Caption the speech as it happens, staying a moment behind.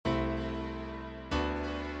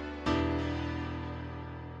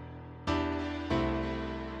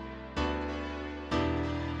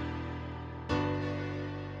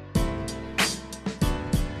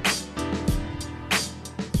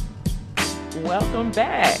Welcome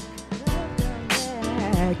back.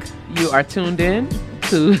 You are tuned in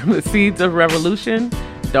to the Seeds of Revolution,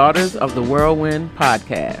 Daughters of the Whirlwind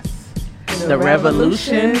podcast. The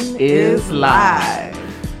revolution is live.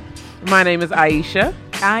 My name is Aisha.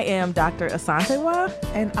 I am Dr. Asantewa.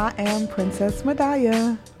 And I am Princess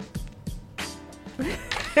Medaya.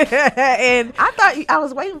 And I thought I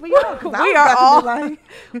was waiting for y'all.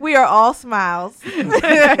 We are all smiles.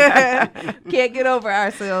 Can't get over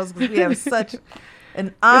ourselves because we have such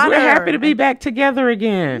an honor. We're happy to be back together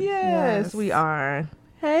again. Yes, we are.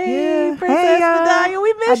 Hey, Princess Medaya,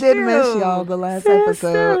 we missed you. I did miss y'all the last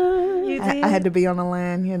episode. You did? I had to be on the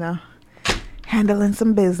land, handling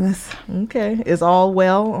some business. Okay. Is all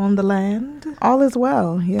well on the land? All is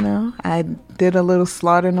well, I did a little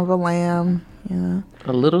slaughtering of a lamb,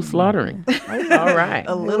 A little slaughtering. All right.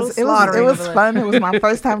 A little slaughtering. It was fun. It was my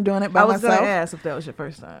first time doing it by myself. I was going to ask if that was your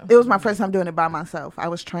first time. It was my first time doing it by myself. I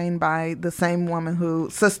was trained by the same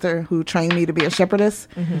sister who trained me to be a shepherdess.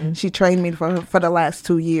 Mm-hmm. She trained me for the last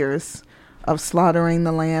 2 years of slaughtering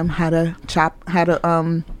the lamb, how to kind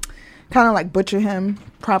of like butcher him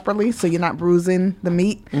properly so you're not bruising the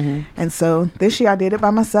meat. Mm-hmm. And so this year I did it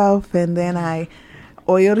by myself, and then I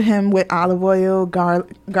oiled him with olive oil, garlic,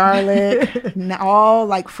 all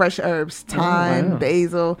like fresh herbs, thyme,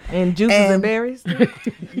 basil. And juices and berries?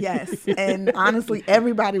 Yes. And honestly,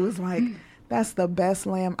 everybody was like, that's the best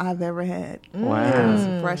lamb I've ever had.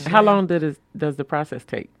 Wow. Fresh How long does the process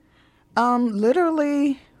take?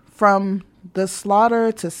 Literally from the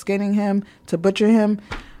slaughter to skinning him to butcher him,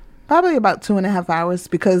 probably about 2.5 hours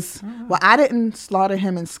because, I didn't slaughter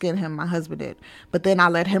him and skin him. My husband did. But then I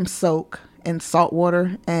let him soak in salt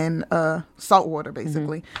water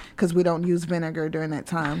basically, because we don't use vinegar during that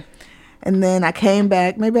time. And then I came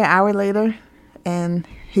back maybe an hour later, and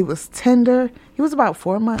he was tender. He was about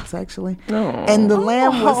 4 months, actually. Oh. And the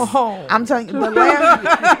lamb was, I'm telling you, the lamb.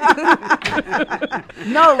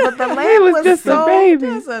 No, but the lamb was just so, a baby.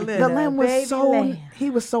 The lamb was so, he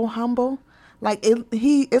was so humble. Like,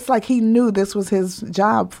 it's like he knew this was his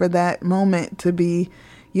job for that moment to be,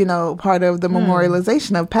 part of the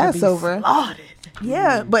memorialization of Passover. Slaughtered.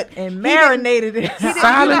 Yeah, but and marinated it.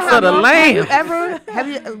 Silence of the lamb. Have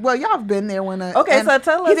you? Well, y'all have been there when. Okay, so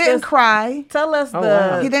tell us. He didn't cry. Tell us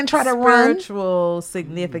He didn't try to run. Spiritual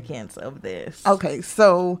significance of this. Okay,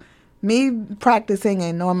 so me practicing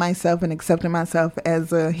and knowing myself and accepting myself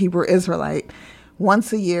as a Hebrew Israelite.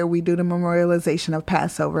 Once a year, we do the memorialization of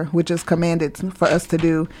Passover, which is commanded for us to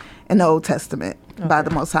do in the Old Testament by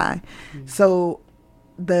the Most High. Mm-hmm. So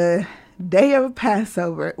the day of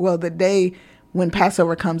Passover, the day when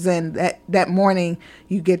Passover comes in, that morning,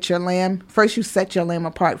 you get your lamb. First, you set your lamb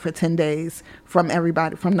apart for 10 days from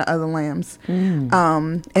the other lambs.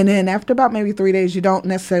 Mm. And then after about maybe 3 days, you don't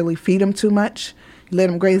necessarily feed him too much. You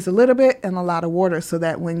let him graze a little bit and a lot of water so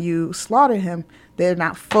that when you slaughter him, they're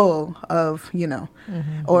not full of,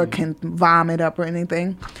 or can vomit up or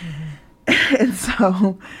anything. Mm-hmm. And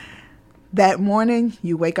so that morning,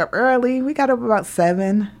 you wake up early. We got up about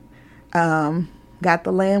 7. Got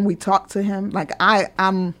the lamb. We talked to him. Like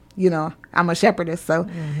I'm a shepherdess. So,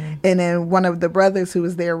 and then one of the brothers who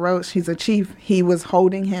was there, Roach, he's a chief. He was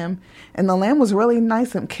holding him, and the lamb was really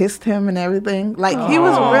nice and kissed him and everything. Like he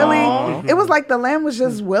was really. It was like the lamb was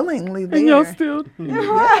just willingly there. And you're still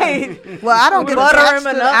right. Well, I don't get attached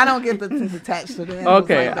to. I don't get attached to them.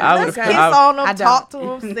 Okay, like let's kiss on him, talk to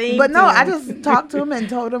him, sing. But no, I just talked to him and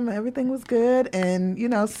told him everything was good, and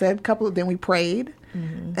said a couple. Then we prayed,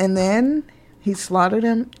 and then he slaughtered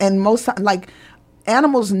him. And most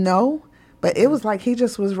animals know. But it was like he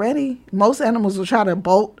just was ready. Most animals will try to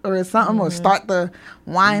bolt or something or start the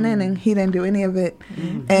whining, and he didn't do any of it.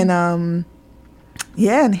 Mm-hmm. And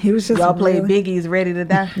and he was just. Y'all played Biggie's Ready to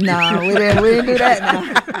Die? No, we didn't do that.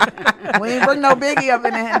 No. We didn't bring no Biggie up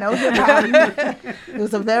in there. No hip hop. It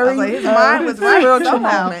was a very his mind was right spiritual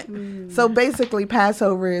somehow. moment. So basically,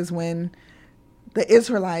 Passover is when the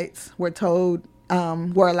Israelites were told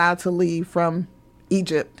were allowed to leave from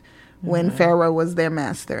Egypt when Pharaoh was their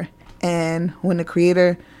master. And when the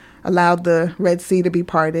Creator allowed the Red Sea to be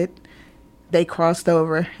parted, they crossed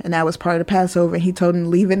over, and that was part of the Passover. He told them to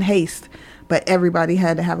leave in haste, but everybody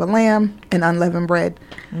had to have a lamb and unleavened bread.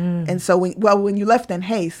 And so, when you left in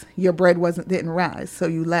haste, your bread didn't rise, so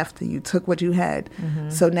you left and you took what you had.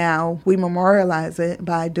 So now we memorialize it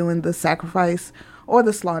by doing the sacrifice or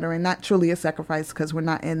the slaughtering, not truly a sacrifice because we're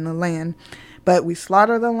not in the land, but we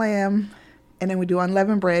slaughter the lamb, and then we do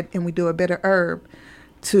unleavened bread, and we do a bitter herb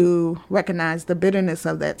to recognize the bitterness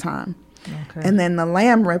of that time. Okay. And then the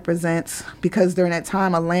lamb represents, because during that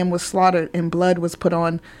time a lamb was slaughtered and blood was put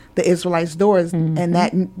on the Israelites' doors, and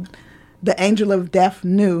that the angel of death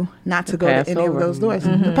knew not to go to any of those doors.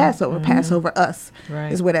 The Passover, Passover us,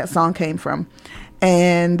 is where that song came from.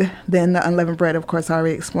 And then the unleavened bread, of course, I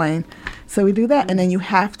already explained. So we do that. And then you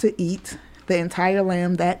have to eat the entire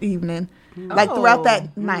lamb that evening, like throughout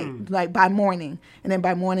that night, like by morning. And then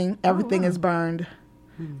by morning, everything is burned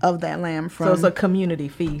of that lamb. So it's a community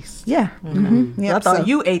feast. Yeah. I thought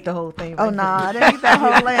you ate the whole thing. Oh, no, I didn't eat that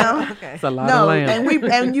whole lamb. Okay. It's a lot of lamb.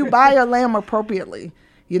 And you buy a lamb appropriately.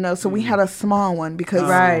 You know, so we had a small one because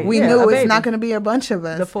we knew it's not going to be a bunch of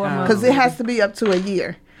us. Because it has to be up to a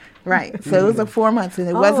year. Right. So it was 4 months and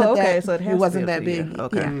it wasn't that big.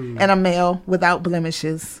 Okay. Yeah. And a male without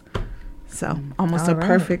blemishes. So almost a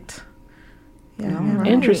perfect. Yeah.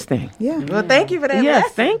 Interesting. Yeah. Well, thank you for that.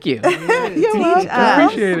 Yes, thank you. You're welcome. I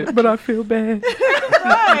appreciate it, but I feel bad.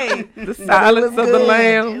 Right. The silence of the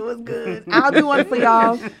lamb. It was good. I'll do one for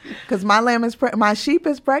y'all because my lamb is my sheep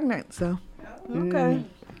is pregnant. So Okay.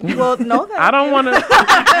 Well, no, I don't want to.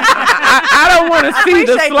 I don't want to see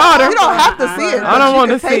the slaughter. you don't have to see it. I don't want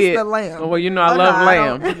to to see it. The lamb. Well, you know I love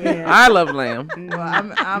lamb. I love lamb.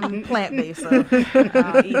 Well, I'm plant based, so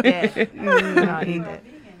I'll eat that. I'll eat that.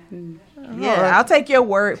 Yeah, I'll take your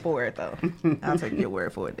word for it, though. I'll take your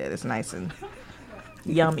word for it that it's nice and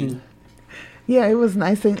yummy. Yeah, it was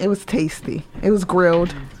nice and it was tasty. It was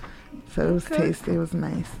grilled, so it was tasty. It was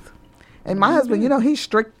nice. And my husband, you know, he's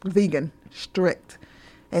strict vegan,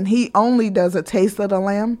 and he only does a taste of the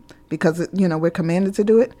lamb because we're commanded to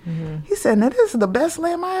do it. He said, "Now this is the best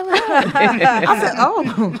lamb I ever had." I said,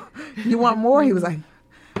 "Oh, you want more?" He was like,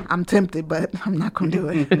 "I'm tempted, but I'm not gonna do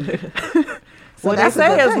it." Well, they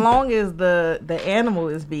say as long as the animal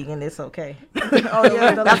is vegan, it's okay. Oh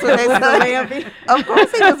yeah, that's what they say. Of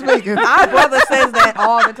course he was vegan. Our brother says that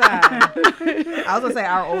all the time. I was gonna say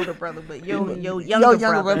our older brother, but your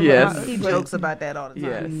younger brother. Yes. He jokes about that all the time.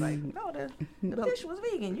 Yes. He's like, no, the fish was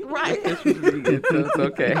vegan. You Right. Fish was vegan, so it's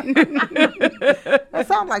okay. That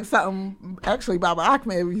sounds like something actually Baba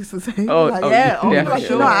Ahmed used to say. Yeah,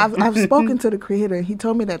 sure. I've spoken to the creator. He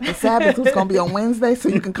told me that the Sabbath was going to be on Wednesday, so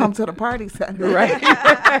you can come to the party Saturday. Right.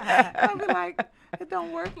 I'll be like, it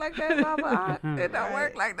don't work like that, Baba. It don't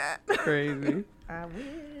work like that. Crazy. I wish.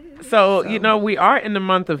 So, we are in the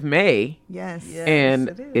month of May. Yes.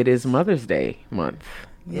 And it is Mother's Day month.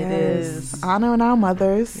 Yes. It is. Honoring our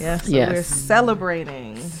mothers. Yes. So Yes. we're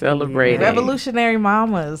celebrating revolutionary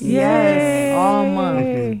mamas. Yes. All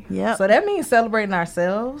month. Yep. So that means celebrating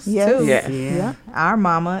ourselves Yes. too. Yes. Yeah. Our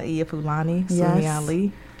mama, Iya Fulani, Sumi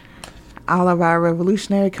Ali. All of our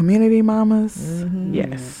revolutionary community mamas.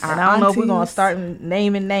 Yes. And I don't know if we're going to start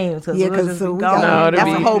naming names because we'll just be we gone. got- that's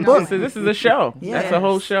a whole book. This is a show. Yes. That's a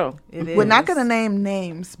whole show. It is. We're not going to name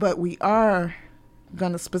names, but we are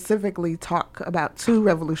going to specifically talk about two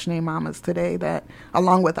revolutionary mamas today that,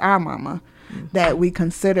 along with our mama, that we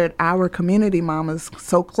considered our community mamas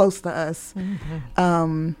so close to us,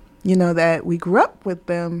 that we grew up with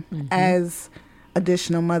them as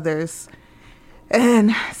additional mothers.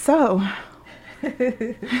 And so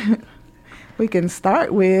we can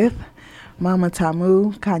start with Mama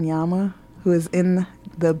Tamu Kanyama, who is in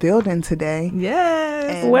the building today.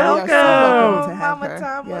 Yes. And welcome. we are so welcome to have Mama her.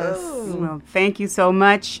 Tamu. Yes. Well, thank you so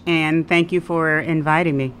much, and thank you for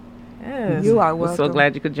inviting me. Yes. You are We're welcome. so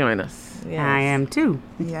glad you could join us. Yes. I am too.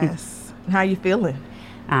 Yes. How you feeling?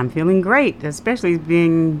 I'm feeling great, especially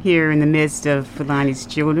being here in the midst of Fulani's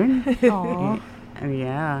children. Aw.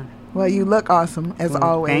 Yeah. Well, you look awesome as Well,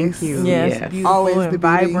 always. thank you. Yes. Yes. Beautiful Always and the beauty.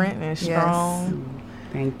 vibrant and Yes. strong.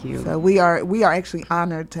 Thank you. So we are actually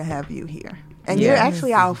honored to have you here, and you're Yes.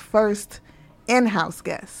 actually our first in-house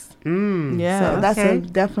guest. Yeah. So that's okay.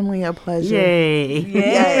 definitely a pleasure. Yay.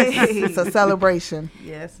 Yes, it's a celebration.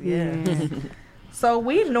 Yes. Yes. So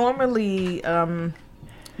we normally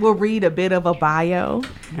will read a bit of a bio,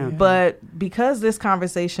 but because this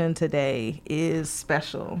conversation today is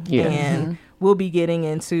special and we'll be getting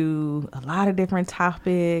into a lot of different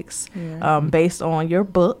topics based on your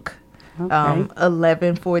book,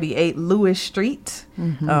 1148 Lewis Street,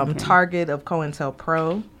 Target of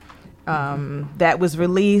COINTELPRO. That was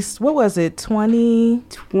released, what was it,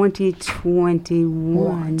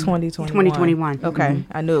 2021. 2021. Okay.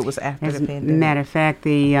 I knew it was after As the a pandemic. matter of fact,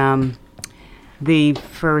 the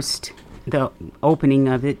opening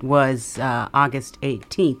of it was August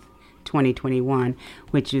 18th, 2021,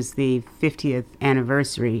 which is the 50th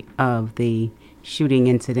anniversary of the shooting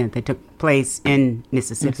incident that took place in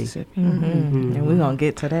Mississippi. And we're going to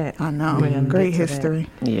get to that. I know. We're gonna Great get to history.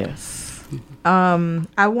 Yes.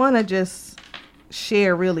 I want to just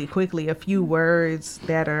share really quickly a few words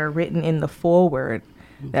that are written in the foreword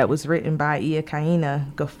that was written by Iya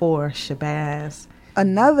Kaina Gafor Shabazz.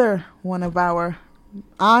 Another one of our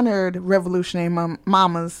honored revolutionary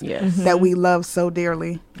mamas Yes. that we love so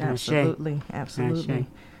dearly. Absolutely. Absolutely. Ashe.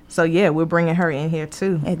 So, yeah, we're bringing her in here,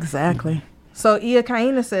 too. Exactly. So,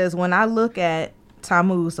 Kaina says, when I look at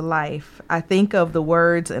Tamu's life, I think of the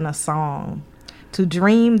words in a song. To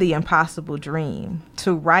dream the impossible dream,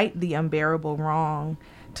 to right the unbearable wrong,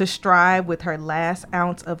 to strive with her last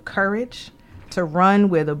ounce of courage, to run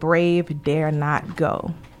where the brave dare not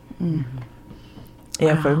go. Mm-hmm.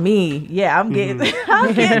 And for me, I'm getting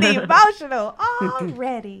I'm getting emotional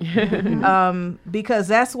already. Because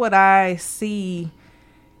that's what I see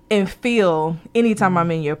and feel anytime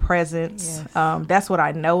I'm in your presence. Yes. That's what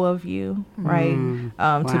I know of you, right?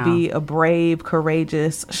 Wow. To be a brave,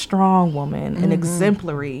 courageous, strong woman, an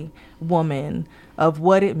exemplary woman of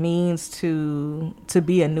what it means to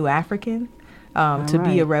be a new African, to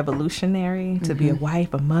be a revolutionary, to be a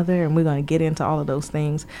wife, a mother, and we're going to get into all of those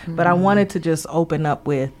things. But I wanted to just open up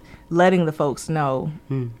with letting the folks know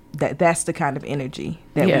that that's the kind of energy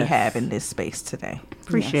that we have in this space today.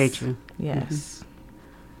 Appreciate you. Yes.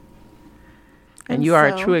 And you are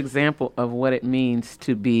a true example of what it means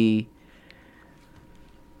to be,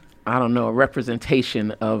 I don't know, a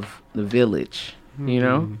representation of the village, you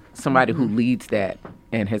know? Somebody who leads that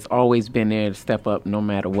and has always been there to step up no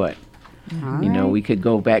matter what. You know, we could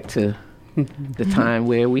go back to the time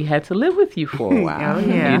where we had to live with you for a while,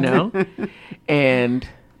 you know? And,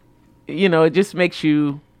 you know, it just makes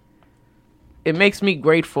me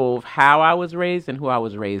grateful of how I was raised and who I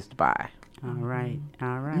was raised by. All right.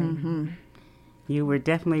 You were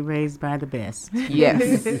definitely raised by the best.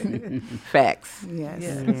 Yes. Facts.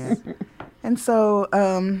 Yes. And so,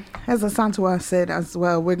 as Asantua said as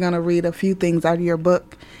well, we're going to read a few things out of your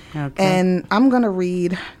book. Okay. And I'm going to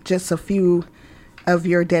read just a few of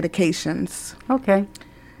your dedications. Okay.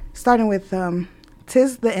 Starting with,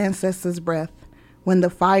 'tis the ancestors' breath, when the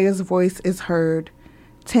fire's voice is heard.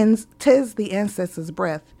 'Tis the ancestors'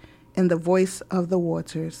 breath in the voice of the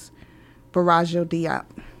waters. Barajo Diop.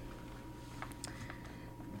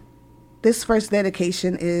 This first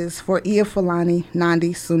dedication is for Iya Fulani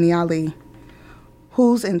Nandi Suni Ali,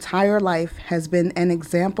 whose entire life has been an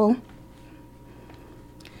example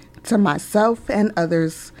to myself and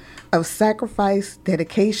others of sacrifice,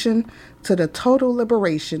 dedication to the total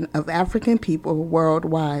liberation of African people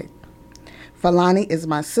worldwide. Fulani is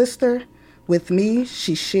my sister. With me,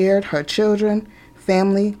 she shared her children,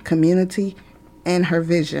 family, community, and her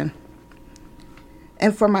vision.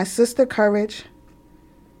 And for my sister Courage,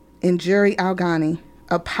 Injuri Algani,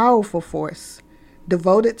 a powerful force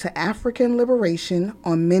devoted to African liberation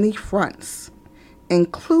on many fronts,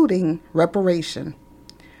 including reparation.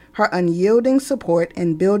 Her unyielding support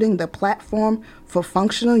in building the platform for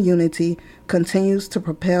functional unity continues to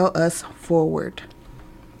propel us forward.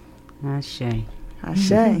 Ashe.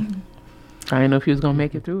 Ashe. I didn't know if he was going to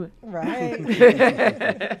make it through it. Right.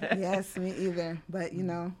 Yes, me either. But, you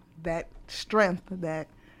know, that strength that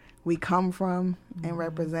we come from and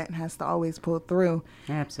represent has to always pull through.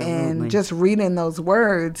 Absolutely. And just reading those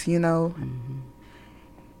words, you know,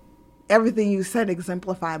 everything you said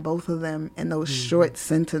exemplified both of them in those short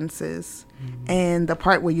sentences. And the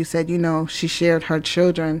part where you said, you know, she shared her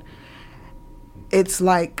children, it's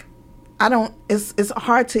like, it's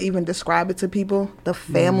hard to even describe it to people, the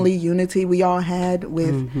family unity we all had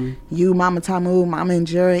with you, Mama Tamu, Mama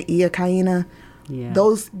Injuri, Iya Kaina,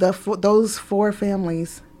 those four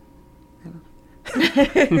families.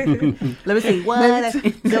 Let me see. One,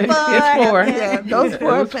 It's four. Yeah, those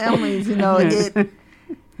four families, you know,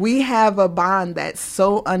 we have a bond that's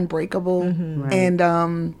so unbreakable. Right.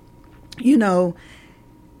 And, you know,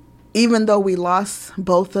 even though we lost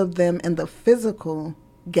both of them in the physical,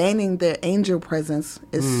 gaining their angel presence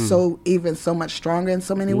is so much stronger in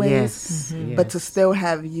so many ways. Yes. But to still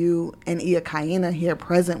have you and Iya Kaina here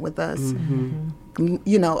present with us,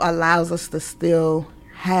 you know, allows us to still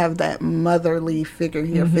have that motherly figure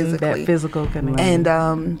here physically. That physical connection.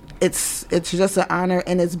 And it's just an honor,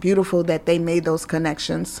 and it's beautiful that they made those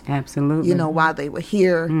connections. Absolutely. You know, while they were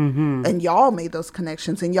here, and y'all made those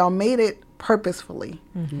connections, and y'all made it purposefully.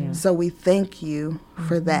 So we thank you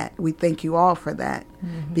for that. We thank you all for that,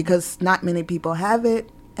 because not many people have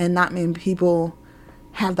it, and not many people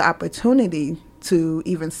have the opportunity to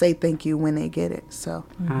even say thank you when they get it. So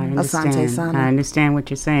Asante Sana. I understand what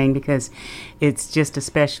you're saying, because it's just a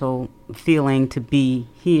special feeling to be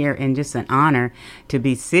here, and just an honor to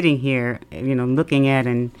be sitting here, you know, looking at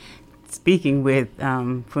and speaking with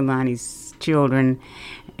Fulani's children,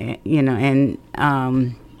 you know, and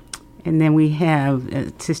then we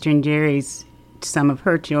have Sister Injuri's, some of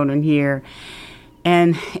her children here,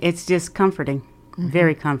 and it's just comforting.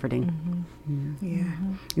 very comforting. Yeah.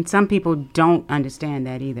 And some people don't understand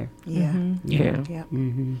that either. Yeah. Yeah. Yeah.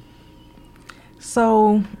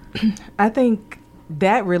 So I think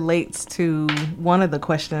that relates to one of the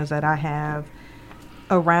questions that I have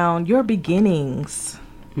around your beginnings.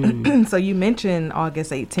 So you mentioned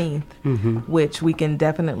August 18th, which we can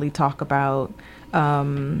definitely talk about.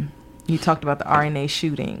 You talked about the RNA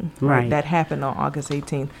shooting that happened on August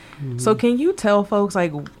 18th. So can you tell folks,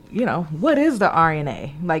 like, what is the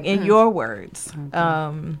RNA, like in your words?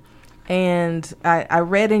 And I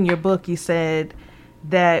read in your book, you said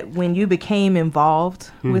that when you became involved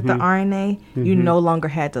with the RNA, you no longer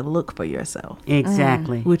had to look for yourself.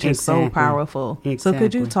 Exactly. Which is so powerful. Exactly. So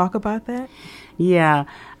could you talk about that? Yeah.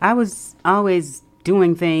 I was always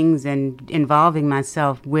doing things and involving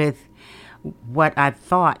myself with what I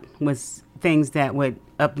thought was things that would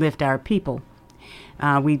uplift our people.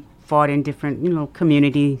 We fought in different,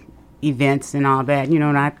 community events and all that,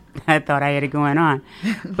 and I thought I had it going on.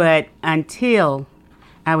 But until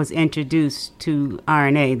I was introduced to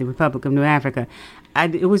RNA, the Republic of New Africa,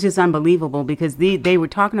 it was just unbelievable because they were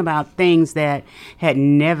talking about things that had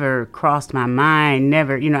never crossed my mind,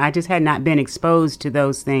 never, I just had not been exposed to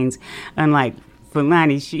those things, unlike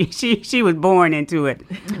Fulani. She was born into it,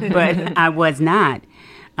 but I was not.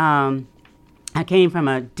 I came from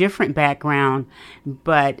a different background,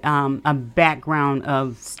 but a background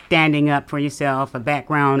of standing up for yourself, a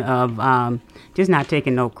background of just not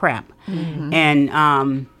taking no crap, and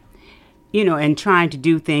and trying to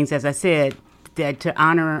do things, as I said, that to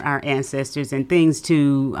honor our ancestors and things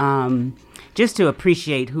to just to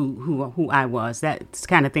appreciate who I was. That's the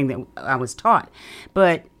kind of thing that I was taught,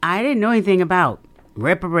 but I didn't know anything about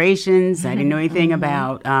reparations. I didn't know anything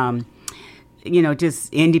about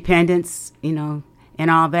just independence, and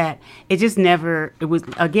all that. It just never, it was,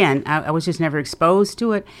 again, I was just never exposed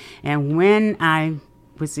to it. And when I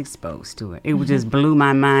was exposed to it, it just blew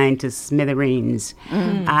my mind to smithereens.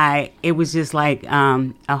 It was just like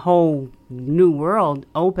a whole new world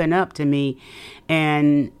opened up to me.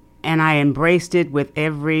 And I embraced it with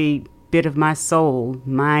every bit of my soul,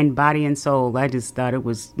 mind, body, and soul. I just thought it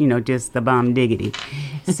was, just the bomb diggity.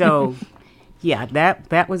 So... yeah,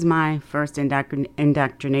 that was my first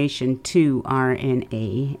indoctrination to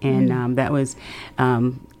RNA, and that was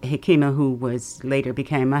Hikima, who later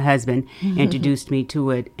became my husband, introduced me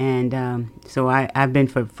to it, and so I've been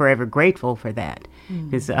forever grateful for that.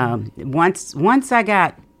 Because once I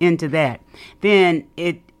got into that, then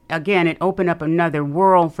it opened up another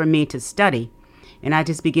world for me to study. And I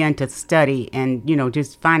just began to study and,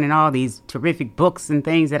 just finding all these terrific books and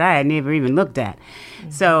things that I had never even looked at.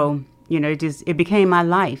 So... it became my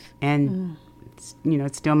life, and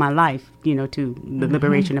it's still my life, to the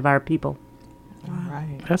liberation of our people.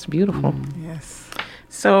 Right. That's beautiful. Yes.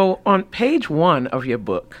 So on page 1 of your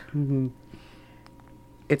book,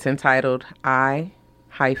 it's entitled I-We.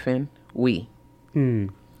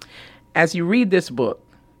 As you read this book,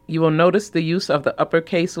 you will notice the use of the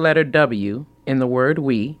uppercase letter W in the word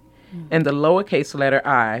we and the lowercase letter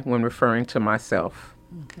I when referring to myself.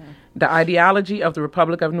 Okay. The ideology of the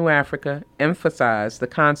Republic of New Africa emphasized the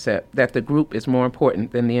concept that the group is more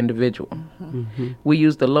important than the individual. We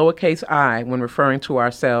use the lowercase I when referring to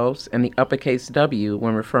ourselves and the uppercase W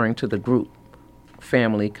when referring to the group,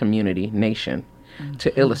 family, community, nation,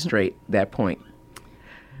 to illustrate that point.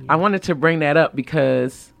 I wanted to bring that up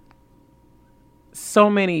because so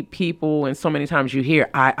many people and so many times you hear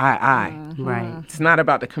I. Right. It's not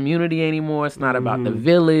about the community anymore. It's not about the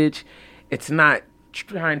village. It's not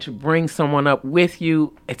trying to bring someone up with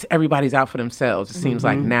you. It's everybody's out for themselves. It seems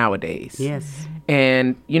like nowadays. Yes.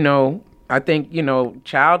 And, I think,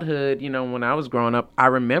 childhood, when I was growing up, I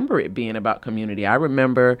remember it being about community. I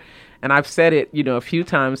remember, and I've said it, a few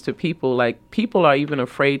times to people, like people are even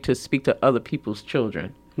afraid to speak to other people's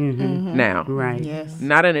children now. Right. Yes.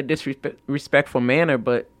 Not in a disrespectful manner,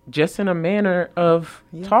 but just in a manner of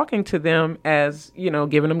talking to them as,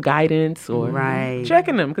 giving them guidance or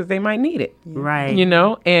checking them because they might need it. Right.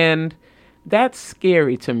 And that's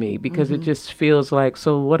scary to me because it just feels like,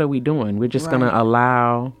 so what are we doing? We're just going to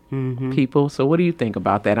allow people. So what do you think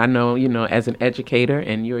about that? I know, as an educator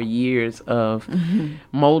and your years of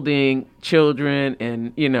molding children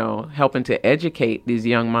and, helping to educate these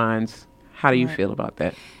young minds, how do you feel about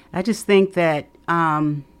that? I just think that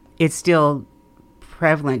it's still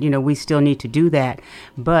prevalent. We still need to do that,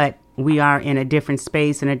 but we are in a different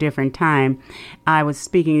space and a different time. I was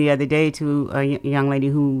speaking the other day to a young lady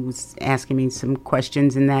who was asking me some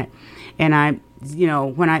questions and that, and I,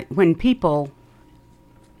 when people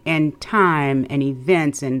and time and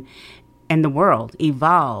events and the world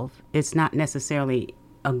evolve, it's not necessarily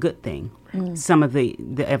a good thing. Some of the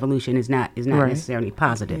evolution is not necessarily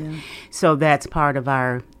positive. Yeah. So that's part of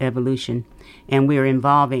our evolution. And we're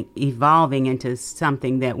evolving into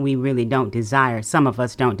something that we really don't desire. Some of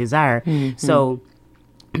us don't desire. So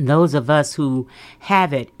those of us who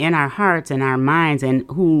have it in our hearts and our minds and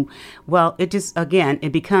who, well, it just, again,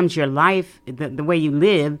 it becomes your life, the way you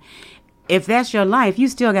live. If that's your life, you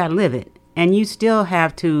still got to live it. And you still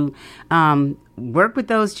have to work with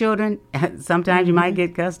those children. Sometimes you might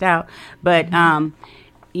get cussed out, but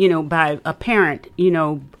by a parent,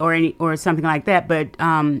 or something like that. But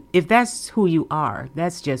if that's who you are,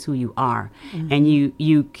 that's just who you are, and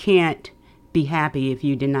you can't be happy if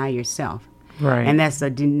you deny yourself. Right. And that's a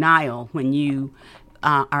denial when you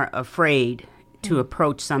are afraid to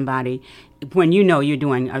approach somebody when you know you're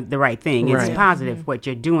doing the right thing. It's positive what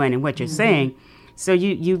you're doing and what you're saying. So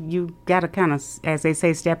you got to kind of, as they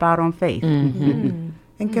say, step out on faith. And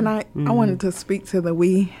can I wanted to speak to the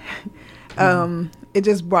we. It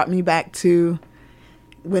just brought me back to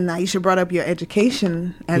when Aisha brought up your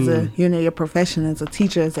education as your profession as a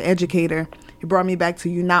teacher, as an educator. It brought me back to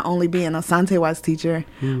you not only being a Asante-wise teacher,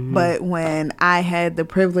 but when I had the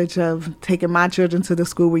privilege of taking my children to the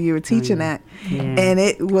school where you were teaching at. Yeah. And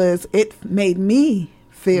it made me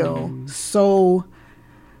feel so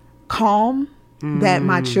calm that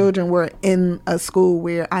my children were in a school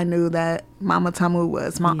where I knew that Mama Tamu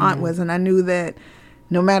was, my aunt was, and I knew that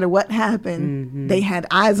no matter what happened, they had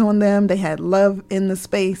eyes on them, they had love in the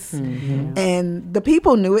space, and the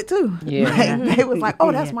people knew it too. Yeah. Like, they was like,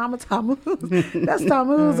 oh, that's Mama Tamu, that's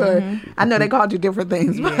Tamu's, or I know they called you different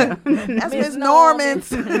things, but that's Miss Norman's,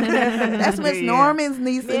 that's Miss Norman's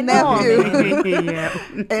niece and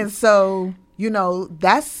nephew. And so,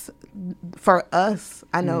 that's, for us,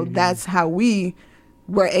 I know that's how we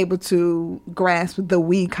were able to grasp the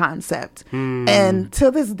we concept. And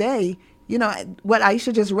to this day, what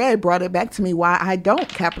Aisha just read brought it back to me why I don't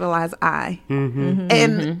capitalize I.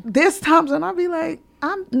 And there's times when I'll be like,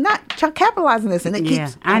 I'm not capitalizing this, and it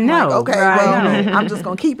keeps. I know. Like, okay, well, I'm just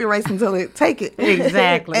gonna keep erasing until it take it.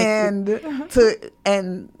 Exactly. and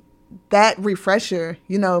that refresher,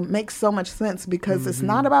 makes so much sense because it's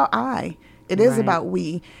not about I. It is about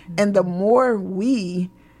we. And the more we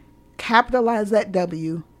capitalize that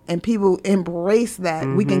W and people embrace that,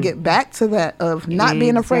 we can get back to that of not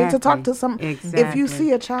being afraid to talk to some. If you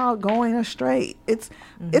see a child going astray, it's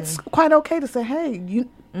quite okay to say, hey,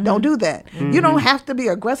 don't do that. You don't have to be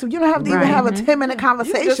aggressive. You don't have to even have a 10-minute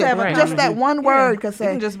conversation. Just that one word can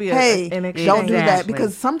say, just be hey, don't do that.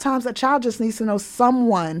 Because sometimes a child just needs to know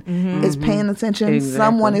someone is paying attention.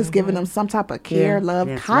 Someone is giving them some type of care, love,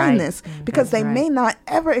 kindness. Because they may not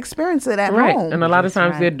ever experience it at home. And a lot of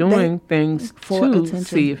times they're doing things to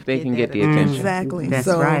see if they can get the attention. Exactly.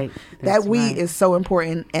 That we is so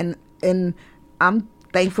important. And I'm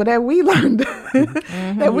thankful that we learned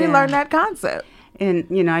that we learned that concept. And,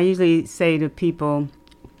 I usually say to people,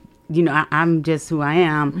 I'm just who I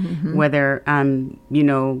am, whether I'm,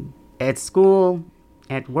 at school,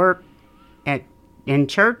 at work, in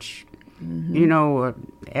church, or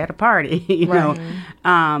at a party,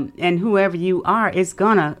 and whoever you are, it's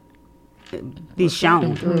going to be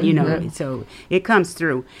shown, so it comes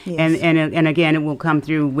through. Yes. And again, it will come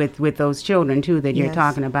through with those children, too, that you're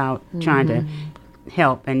talking about trying to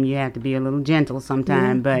help. And you have to be a little gentle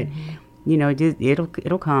sometimes, but...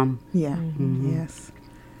 it'll come. Yeah. Yes.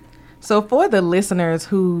 So for the listeners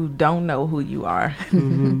who don't know who you are,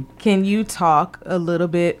 can you talk a little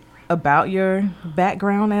bit about your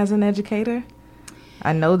background as an educator?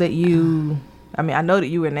 I know that you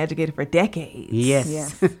were an educator for decades.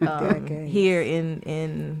 Yes. Decades. Here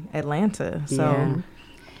in Atlanta. So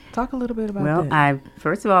talk a little bit about that. Well, I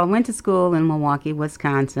first of all went to school in Milwaukee,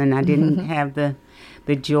 Wisconsin. I didn't have the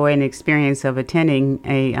joy and experience of attending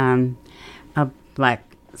a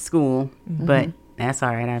black school, but that's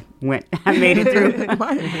all right. I made it through.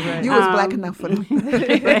 You was black enough for them.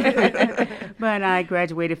 But I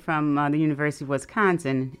graduated from the University of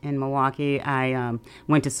Wisconsin in Milwaukee. I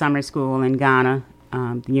went to summer school in Ghana,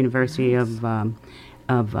 the University of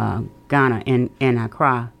Ghana in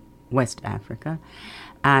Accra, West Africa.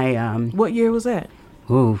 What year was that?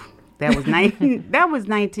 That was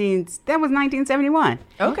 1971.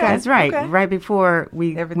 Okay, that's right. Okay. Right before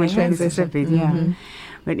we went to Mississippi. Yeah.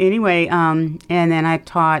 But anyway, and then I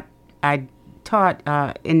taught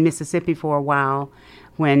in Mississippi for a while.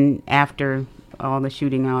 When after all the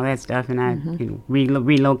shooting and all that stuff, and I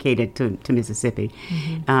relocated to Mississippi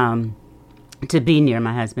to be near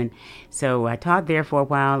my husband. So I taught there for a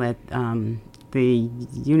while at the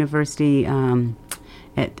university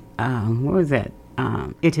at what was that?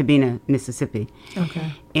 Itabena, Mississippi.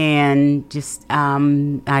 Okay. And just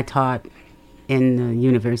I taught in the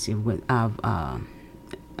University of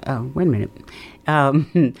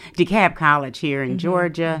DeKalb College here in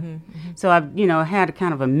Georgia. So I've had a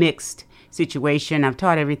kind of a mixed situation. I've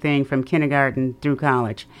taught everything from kindergarten through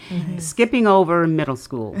college, skipping over middle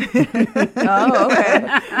school. Oh, okay.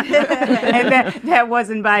 And that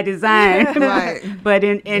wasn't by design. Right. But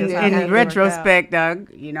in retrospect, I'm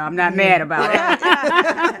not mad about it.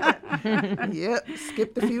 Yep.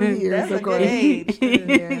 Skipped a few years. That's a good age.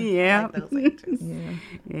 Yeah. Like those ages.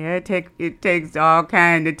 Yeah, it takes all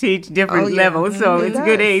kind to teach different levels, so It it's a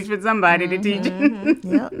good does. age for somebody to teach.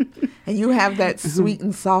 Yep. And you have that sweet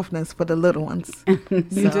and softness for the little ones.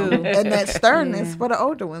 You do. And that sternness for the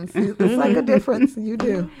older ones. It's like a difference. You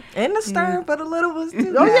do. And the stern for the little ones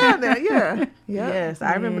too. Oh, yeah. Yeah. Yes,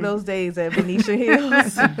 I remember those days at Venetian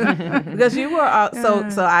Hills because you were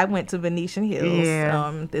so I went to Venetian Hills.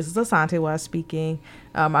 Yeah. This is Asante was speaking.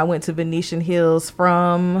 I went to Venetian Hills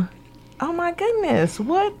from, oh my goodness,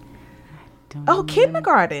 what? Oh,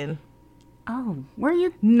 kindergarten. Oh, were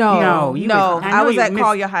you? No, you no. were- I was know at you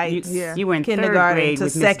Collier Heights. You were in kindergarten third grade to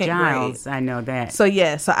with Miss second Giles. grade. I know that. So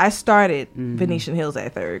so I started Venetian Hills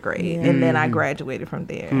at third grade, and then I graduated from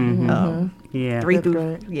there. Yeah. Three Fifth through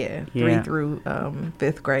grade. three Yeah. through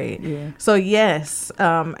fifth grade. Yeah. So yes,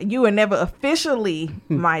 you were never officially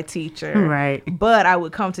my teacher, Right. But I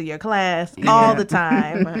would come to your class all the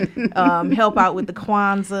time, help out with the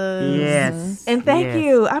Kwanzaa. Yes. And thank Yes.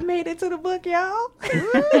 you. I made it to the book, y'all.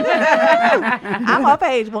 I'm on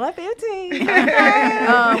page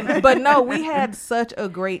 115. But no, we had such a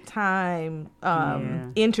great time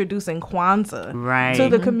introducing Kwanzaa Right. to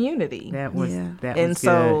the community. That was Yeah. that And was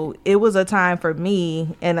so it was a time for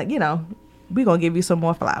me, and we're going to give you some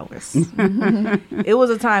more flowers. It was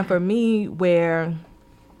a time for me where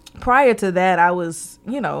prior to that, I was,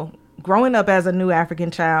 growing up as a new African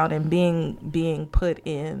child and being put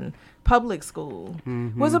in public school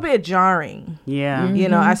was a bit jarring. good.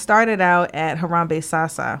 Yeah. I started out at Harambe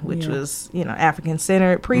Sasa, which was, African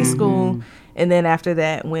centered preschool. And then after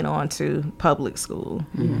that went on to public school.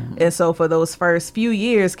 And so for those first few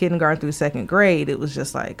years, kindergarten through second grade, it was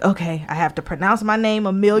just like, okay, I have to pronounce my name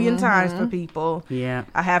a million times for people. Yeah.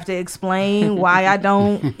 I have to explain why I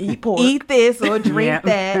don't eat this or drink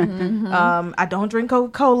that. I don't drink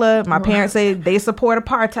Coca-Cola. My parents say they support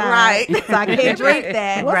apartheid. Right. So I can't drink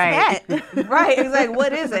that. What's Right. that? Right. It's like,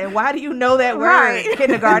 what is it? Why do you know that word, Right.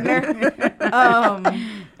 kindergartner?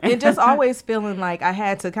 And just always feeling like I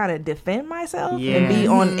had to kind of defend myself and be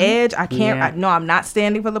on edge. I can't. Yeah. I'm not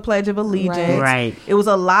standing for the Pledge of Allegiance. Right. It was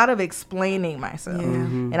a lot of explaining myself.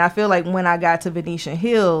 And I feel like when I got to Venetian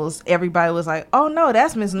Hills, everybody was like, oh no,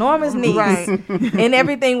 that's Miss Norma's niece. Right. And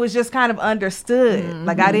everything was just kind of understood.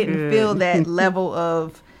 Like I didn't feel that level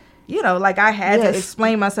of, like I had to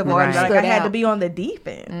explain myself or Right. like I had to out. be on the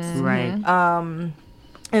defense. Right.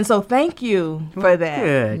 And so thank you for that.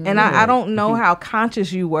 Good. And I don't know how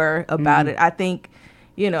conscious you were about it. I think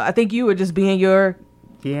you were just being your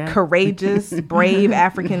courageous, brave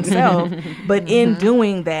African self. But in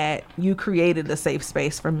doing that, you created a safe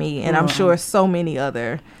space for me. And I'm sure so many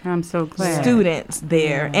other I'm so glad. students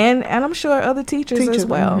there. And I'm sure other teachers as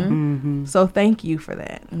well. So thank you for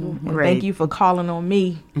that. And Great. thank you for calling on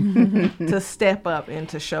me to step up and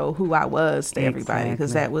to show who I was to everybody.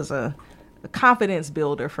 Because that was a confidence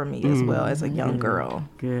builder for me as well as a young girl.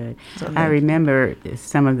 Good. So I remember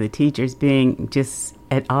some of the teachers being just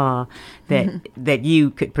at awe that you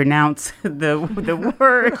could pronounce the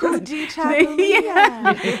word.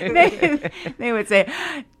 They would say,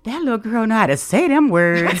 that little girl know how to say them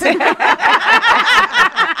words.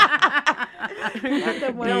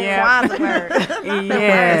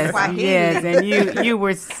 Yes, and you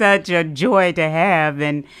were such a joy to have,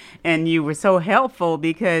 and you were so helpful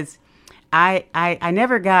because I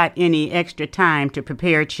never got any extra time to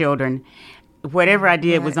prepare children. Whatever I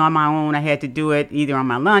did was on my own. I had to do it either on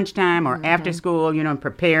my lunchtime or after school,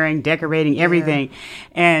 preparing, decorating, everything.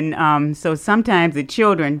 And so sometimes the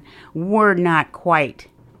children were not quite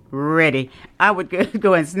ready. I would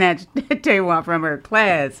go and snatch Tamu from her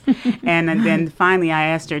class. And then finally I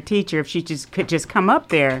asked her teacher if she could just come up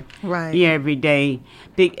there every day.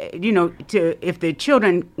 If the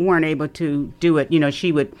children weren't able to do it,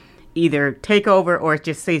 she would either take over or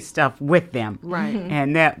just say stuff with them. Right.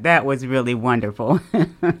 And that was really wonderful.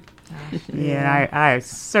 I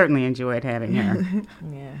certainly enjoyed having her.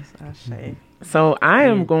 Yes, I say. So I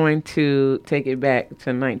am going to take it back to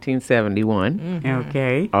 1971.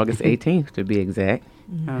 Okay. August 18th to be exact.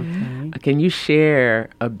 Okay. Can you share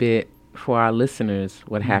a bit for our listeners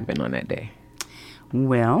what happened on that day?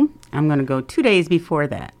 Well, I'm going to go 2 days before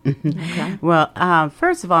that. Okay. Well,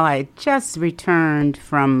 first of all, I just returned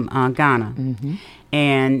from Ghana,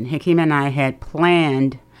 and Hakeem and I had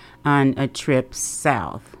planned on a trip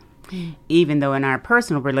south, even though in our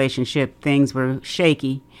personal relationship things were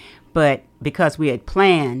shaky, but because we had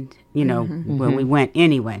planned, well, we went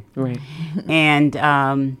anyway. Right.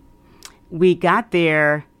 And we got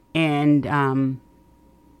there, and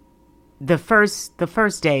the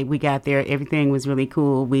first day we got there, everything was really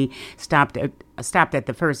cool. We stopped at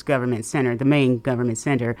the first government center, the main government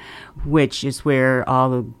center, which is where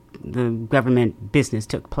all the government business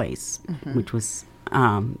took place, which was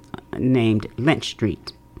named Lynch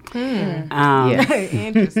Street.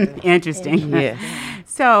 Interesting. Interesting. Yes.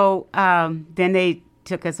 So then they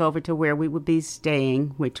took us over to where we would be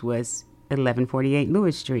staying, which was 1148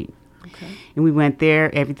 Lewis Street. Okay. And we went there.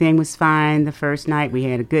 Everything was fine the first night. We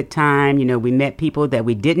had a good time. We met people that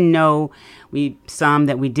we didn't know. Some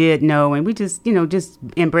that we did know. And we just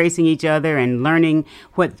embracing each other and learning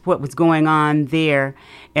what was going on there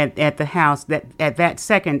at the house. That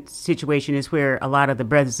second situation is where a lot of the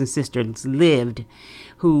brothers and sisters lived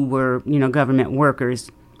who were, government workers.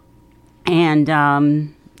 And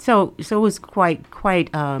so it was quite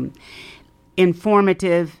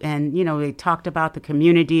informative, and they talked about the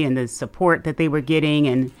community and the support that they were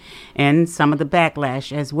getting, and some of the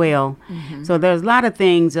backlash as well. So there's a lot of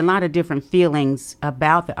things, a lot of different feelings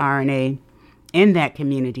about the RNA in that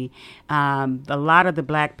community. A lot of the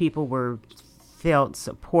black people felt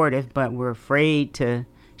supportive, but were afraid to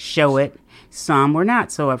show it. Some were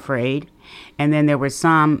not so afraid, and then there were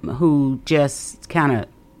some who just kind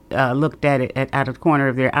of looked at it out of the corner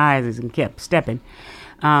of their eyes and kept stepping.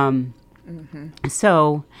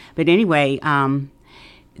 So, but anyway,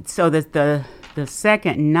 so the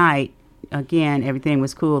second night, again, everything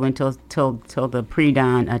was cool until the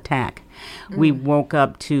pre-dawn attack. We woke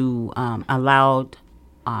up to a loud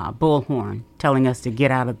bullhorn telling us to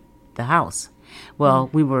get out of the house. Well,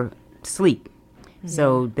 we were asleep.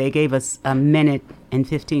 So they gave us a minute and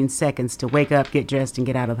 15 seconds to wake up, get dressed, and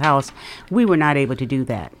get out of the house. We were not able to do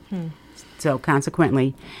that. So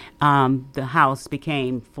consequently, the house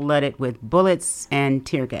became flooded with bullets and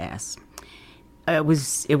tear gas. It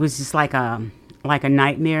was just like a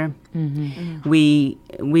nightmare. We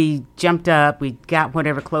jumped up. We got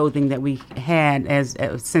whatever clothing that we had.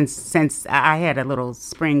 Since I had a little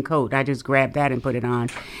spring coat, I just grabbed that and put it on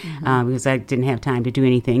because I didn't have time to do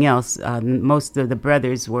anything else. Most of the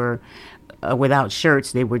brothers were without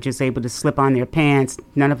shirts. They were just able to slip on their pants.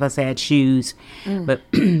 None of us had shoes, but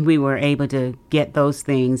we were able to get those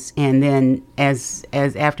things. And then as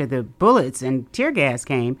after the bullets and tear gas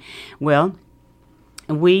came, well,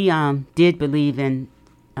 we did believe in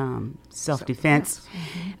self-defense,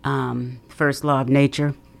 first law of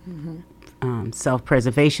nature,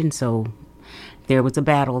 self-preservation. So there was a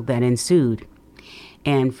battle that ensued.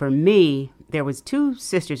 And for me, there was two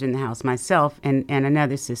sisters in the house, myself and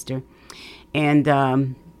another sister. And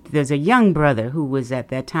there's a young brother who was at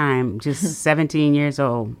that time just 17 years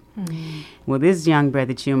old. Well, this young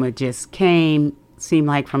brother, Chuma, just came, seemed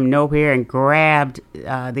like from nowhere, and grabbed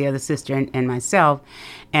the other sister and myself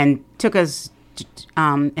and took us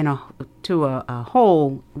to a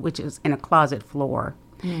hole, which is in a closet floor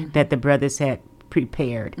that the brothers had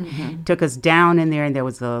prepared. Took us down in there, and there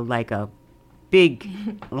was a big,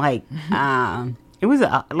 it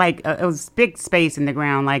was big space in the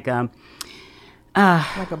ground, like a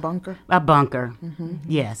bunker. A bunker.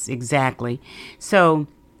 Yes, exactly. So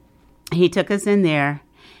he took us in there,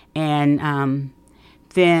 and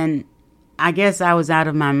then I guess I was out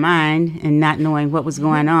of my mind and not knowing what was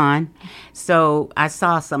going on. So I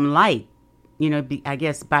saw some light. I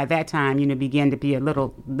guess by that time, began to be a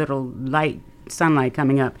little light, sunlight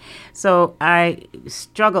coming up. So I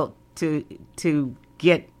struggled to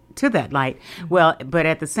get to that light. Well, but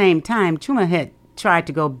at the same time, Chuma had tried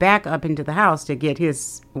to go back up into the house to get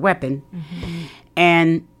his weapon,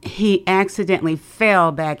 and he accidentally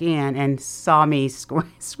fell back in and saw me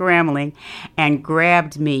scrambling and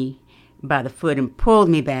grabbed me by the foot and pulled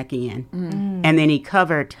me back in. And then he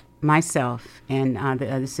covered myself and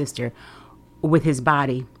the other sister with his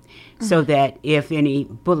body so that if any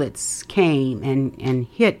bullets came and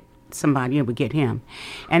hit somebody, it would get him.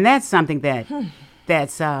 And that's something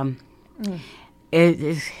that's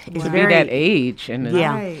it's to be that age, and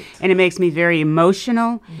Right. And it makes me very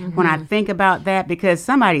emotional when I think about that, because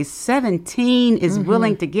somebody 17 is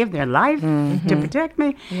willing to give their life to protect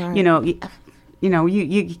me. Right.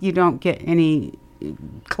 You don't get any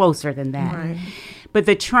closer than that. Right. But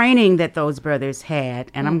the training that those brothers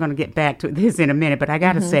had, and I'm going to get back to this in a minute, but I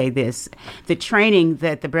got to say this. The training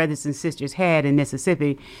that the brothers and sisters had in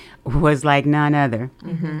Mississippi was like none other.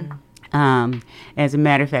 As a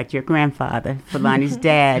matter of fact, your grandfather, Fulani's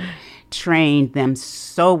dad, trained them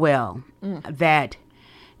so well that,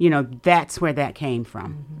 you know, that's where that came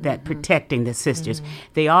from, that protecting the sisters.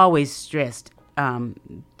 They always stressed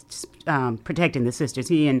protecting the sisters.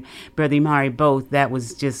 He and Brother Imari both, that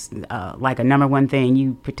was just like a number one thing.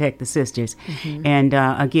 You protect the sisters. And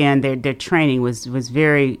again, their training was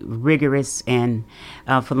very rigorous, and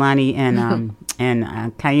Fulani and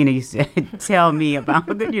Kanyama used to tell me about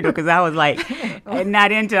it, you know, because I was like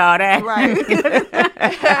not into all that. Right.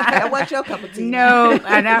 What's your cup of tea? No,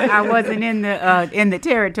 and I wasn't in the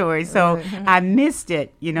territory, so I missed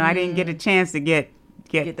it. You know, I didn't get a chance to get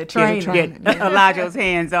the training. Get Elijah's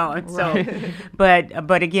hands on. So,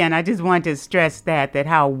 but again, I just want to stress that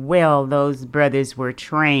how well those brothers were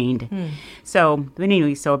trained. So, but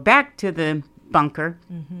anyway, so back to the bunker.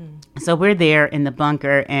 So we're there in the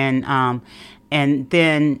bunker, and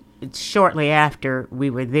then shortly after we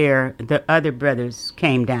were there, the other brothers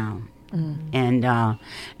came down. And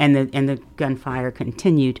the gunfire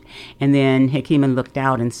continued, and then Hakima looked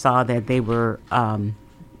out and saw that they were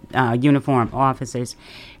uniformed officers.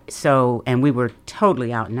 So, and we were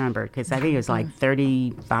totally outnumbered, because I think it was like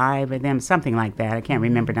 35 of them, something like that. I can't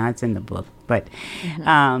remember now. It's in the book. But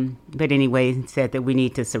anyway, he said that we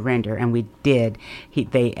need to surrender, and we did.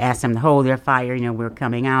 They asked them to hold their fire. You know, we were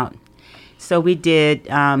coming out. So we did,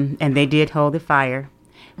 and they did hold the fire,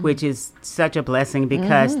 which is such a blessing,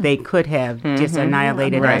 because they could have just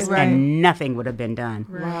annihilated us, and nothing would have been done.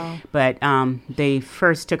 Wow. But they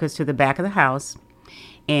first took us to the back of the house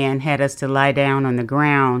and had us to lie down on the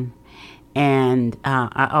ground. And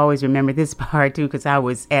I always remember this part, too, because I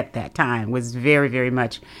was, at that time, was very, very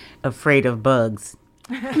much afraid of bugs.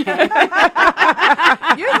 You said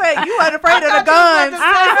you weren't afraid of the guns.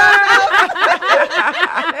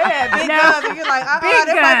 Yeah, big guns. And you're like, big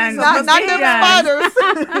guns. Not them spiders.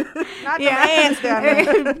 Not the ants down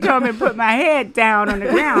there. Told me to put my head down on the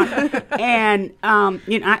ground. And,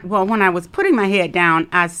 you know, when I was putting my head down,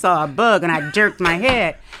 I saw a bug, and I jerked my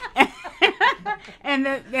head.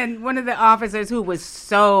 And one of the officers, who was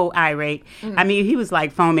so irate, I mean, he was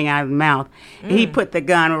like foaming out of the mouth. He put the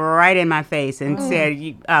gun right in my face and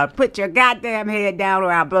said, put your goddamn head down,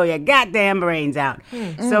 or I'll blow your goddamn brains out.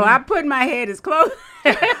 So I put my head as close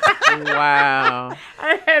Wow.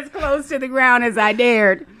 as close to the ground as I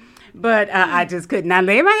dared. But I just could not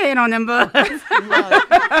lay my head on them bugs.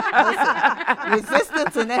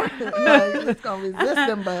 Resistance and everything. You're just going to resist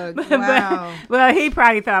them bugs. Wow. Well, he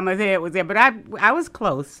probably thought my head was there, but I was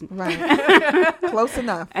close. Right. Close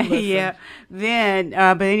enough. Listen. Yeah. Then,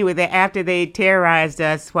 but anyway, after they terrorized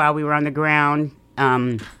us while we were on the ground,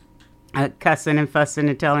 cussing and fussing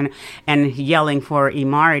and telling and yelling for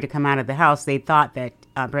Imari to come out of the house, they thought that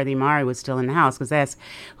Brother Imari was still in the house, because that's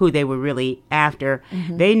who they were really after.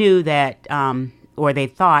 They knew that, or they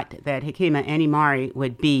thought that Hakima and Imari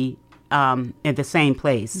would be at the same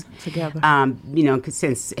place Together. You know, 'cause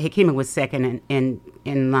since Hakima was second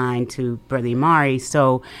in line to Brother Imari,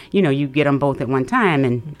 so you know, you get them both at one time,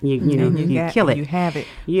 and you kill it. You have it.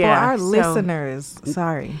 Yeah, For our so- listeners,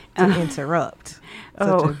 sorry to interrupt.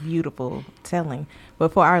 Such a beautiful telling.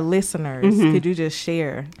 But for our listeners, could you just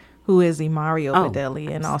share who is Imari Obadeli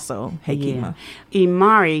and also Hakima? Yeah.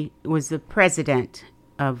 Imari was the president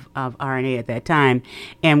of RNA at that time,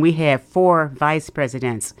 and we had 4 vice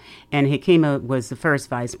presidents, and Hakima was the first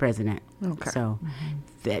vice president. Okay. So,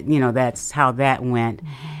 that's how that went.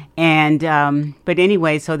 And but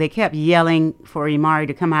anyway, so they kept yelling for Imari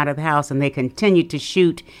to come out of the house, and they continued to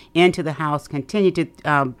shoot into the house, continued to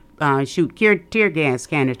shoot tear gas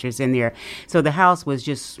canisters in there. So the house was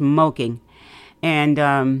just smoking. And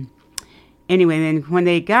anyway, then when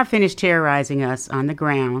they got finished terrorizing us on the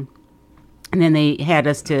ground, and then they had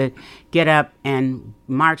us to get up and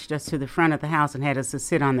marched us to the front of the house and had us to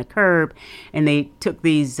sit on the curb, and they took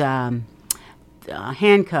these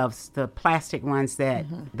handcuffs, the plastic ones that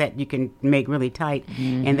you can make really tight,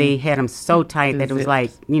 and they had them so tight that it was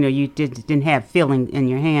like, you didn't have feeling in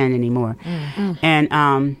your hand anymore, and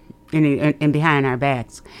behind our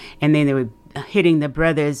backs, and then they were hitting the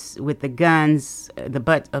brothers with the guns, the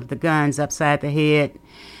butt of the guns upside the head,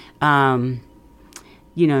 asking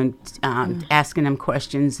them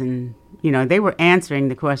questions, and they were answering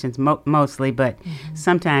the questions mostly, but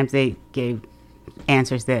sometimes they gave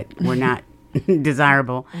answers that were not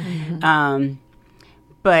desirable.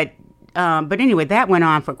 But anyway, that went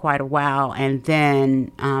on for quite a while, and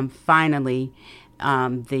then finally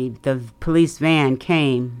the police van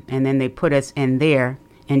came, and then they put us in there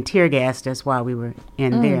and tear gassed us while we were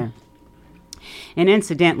in there. And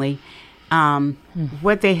incidentally,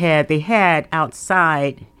 what they had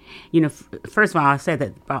outside, first of all, I said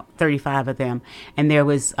that about 35 of them, and there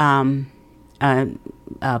was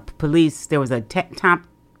police. There was a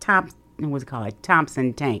what's it called,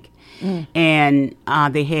 Thompson tank, and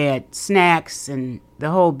they had snacks and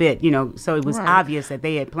the whole bit, so it was obvious that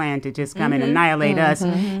they had planned to just come and annihilate us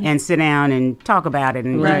and sit down and talk about it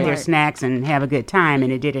and eat their snacks and have a good time,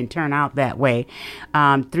 and it didn't turn out that way.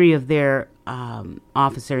 3 of their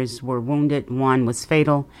officers were wounded. 1 was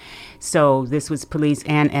fatal. So this was police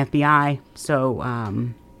and FBI.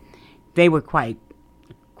 So they were quite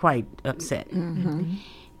upset. And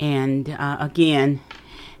again,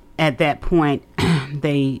 at that point,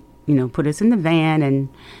 they put us in the van and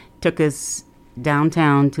took us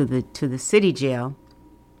downtown to the city jail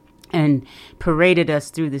and paraded us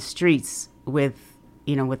through the streets with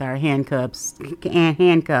our handcuffs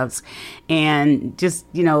and just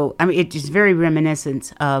it's just very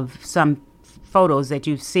reminiscent of some photos that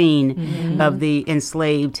you've seen of the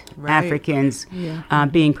enslaved Africans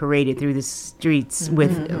being paraded through the streets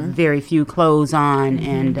with very few clothes on,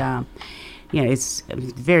 and it's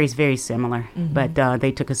very, very similar. But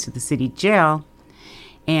they took us to the city jail,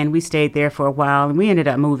 and we stayed there for a while, and we ended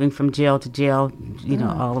up moving from jail to jail,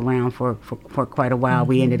 all around for quite a while.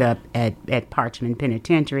 We ended up at Parchman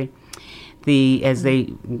Penitentiary, as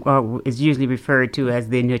they is usually referred to as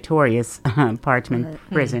the notorious Parchman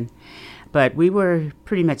prison. But we were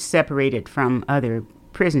pretty much separated from other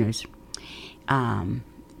prisoners.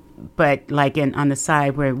 But like on the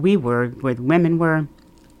side where the women were,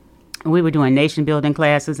 we were doing nation building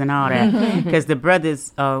classes and all that, because the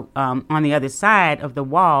brothers on the other side of the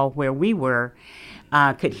wall where we were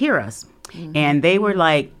could hear us. And they were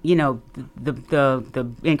like, the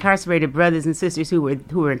incarcerated brothers and sisters who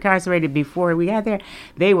were incarcerated before we got there,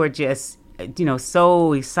 they were just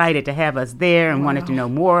so excited to have us there and wanted to know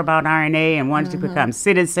more about RNA and wanted to become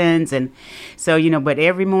citizens. And so, but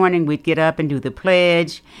every morning we'd get up and do the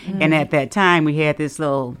pledge. And at that time we had this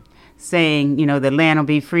little saying, the land will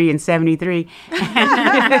be free in 73.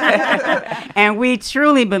 And we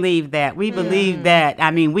truly believed that. We believed that. I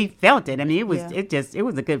mean, we felt it. I mean, it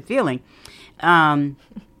was a good feeling. And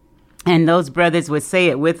those brothers would say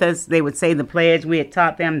it with us. They would say the pledge. We had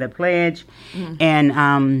taught them the pledge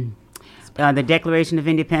and the Declaration of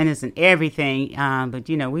Independence and everything. But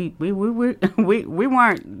we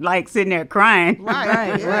weren't like sitting there crying.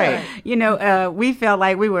 Right. We felt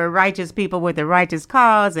like we were righteous people with a righteous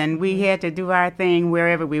cause, and we had to do our thing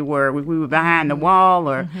wherever we were. We were behind the wall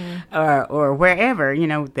or wherever.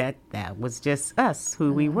 That was just us,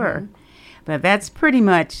 who we were. But that's pretty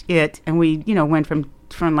much it. And we went from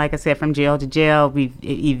like I said, from jail to jail. We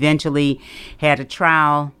eventually had a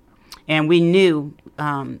trial, and we knew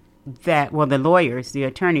that the lawyers, the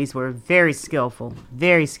attorneys were very skillful.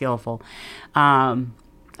 When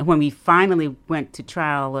we finally went to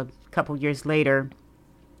trial a couple years later,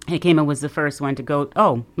 Kanyama was the first one to go.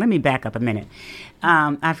 Oh, let me back up a minute.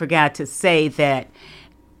 I forgot to say that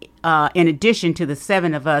in addition to the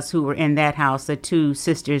 7 of us who were in that house, the 2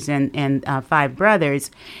 sisters and 5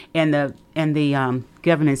 brothers in the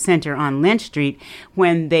government center on Lynch Street,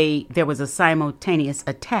 when there was a simultaneous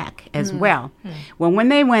attack as well. Well, when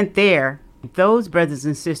they went there, those brothers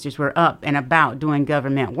and sisters were up and about doing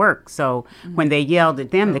government work. So when they yelled at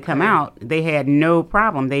them to come out, they had no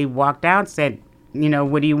problem. They walked out, said,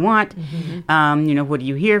 what do you want? What are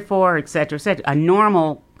you here for, et cetera, et cetera. A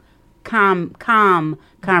normal calm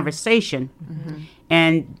conversation,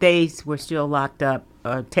 and they were still locked up,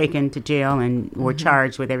 taken to jail, and were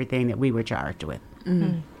charged with everything that we were charged with,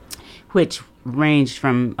 which ranged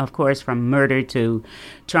from murder to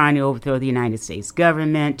trying to overthrow the United States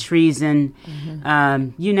government, treason,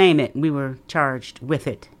 you name it, we were charged with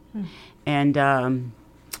it. And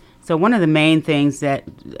so one of the main things that,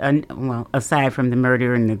 aside from the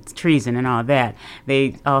murder and the treason and all that,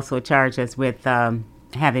 they also charged us with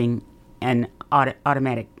having an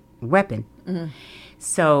automatic weapon.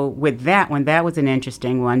 So with that one, that was an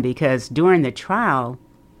interesting one, because during the trial,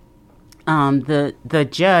 the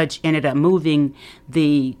judge ended up moving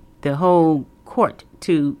the whole court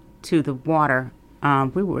to the water.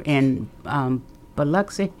 We were in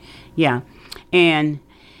Biloxi, and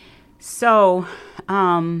so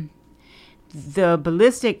the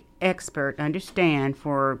ballistic expert, understand,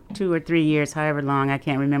 for 2 or 3 years, however long, I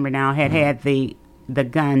can't remember now, had the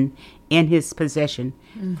gun in his possession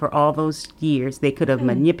for all those years. They could have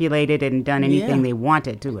manipulated it and done anything they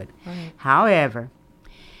wanted to it. However,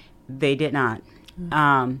 they did not.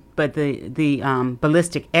 But the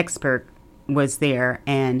ballistic expert was there,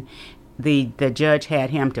 and the judge had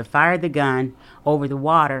him to fire the gun over the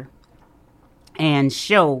water and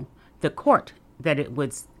show the court that it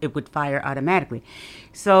would fire automatically.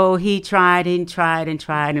 So he tried and tried and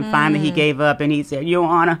tried, and finally he gave up, and he said, "Your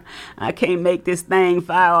Honor, I can't make this thing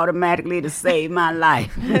fire automatically to save my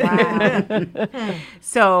life." Wow.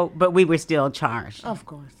 So, but we were still charged. Of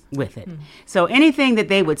course. With it. So anything that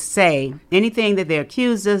they would say, anything that they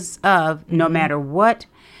accused us of, no matter what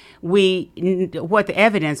the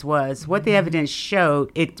evidence was, what the evidence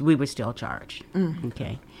showed, we were still charged.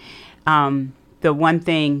 Okay. The one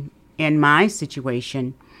thing in my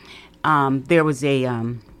situation, there was the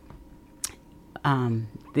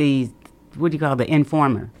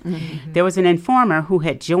informer. Mm-hmm. There was an informer who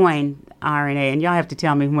had joined RNA, and y'all have to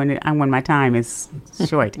tell me when my time is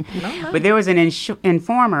short. No. But there was an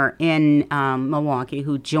informer in Milwaukee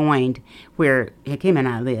who joined where Hakeem and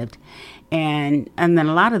I lived, and then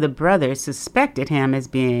a lot of the brothers suspected him as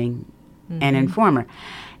being an informer,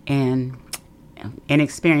 and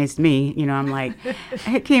inexperienced me, I'm like,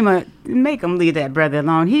 Hakeem, make him leave that brother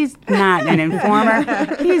alone. He's not an informer.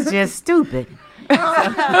 He's just stupid.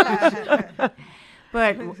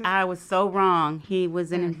 But I was so wrong. He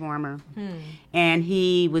was an informer, and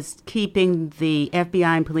he was keeping the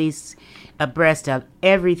FBI and police abreast of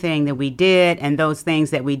everything that we did, and those things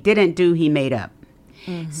that we didn't do, he made up.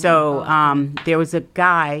 Mm-hmm. So there was a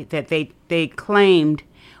guy that they claimed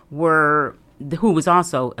who was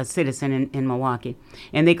also a citizen in Milwaukee,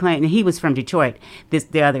 and they claimed he was from Detroit.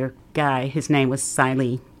 The other guy, his name was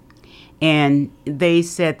Siley, and they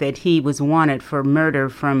said that he was wanted for murder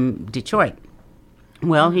from Detroit.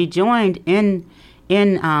 Well, he joined in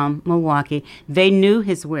Milwaukee. They knew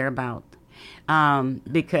his whereabouts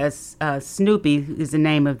because Snoopy is the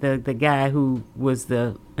name of the guy who was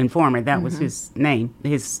the informer. That was his name.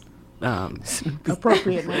 His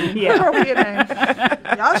appropriate name. Yeah. Appropriate name.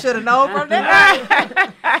 Y'all should have known from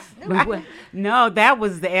that. No, that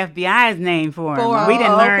was the FBI's name for him. We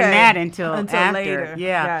didn't learn that until after. Later.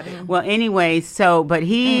 Yeah. Well, anyway, but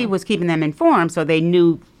he was keeping them informed, so they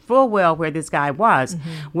knew full well where this guy was.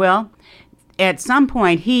 Well, at some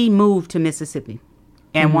point he moved to Mississippi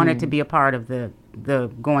and wanted to be a part of the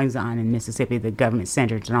goings on in Mississippi, the government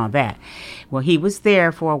centers and all that. Well, he was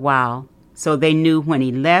there for a while, so they knew when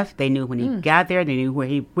he left, they knew when he got there, they knew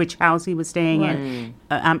which house he was staying in.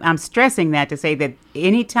 I'm stressing that to say that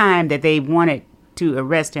any time that they wanted to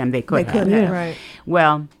arrest him, they could have. Yeah. Right.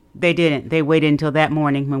 Well, they didn't. They waited until that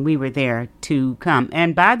morning when we were there to come.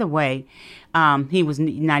 And by the way, he was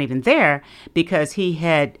not even there because he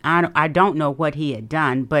had, I don't know what he had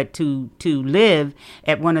done, but to live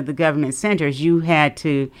at one of the government centers, you had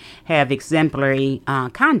to have exemplary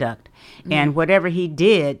conduct. And whatever he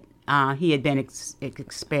did, he had been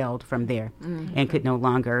expelled from there and could no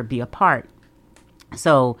longer be a part.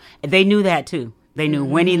 So they knew that too. They knew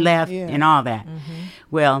when he left and all that.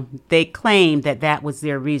 Well, they claimed that was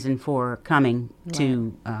their reason for coming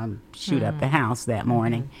to shoot up the house that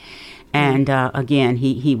morning. And again,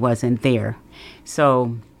 he wasn't there.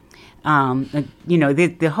 So,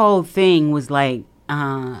 the whole thing was like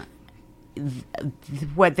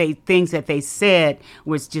things that they said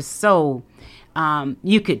was just so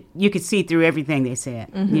you could see through everything they said.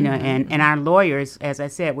 And our lawyers, as I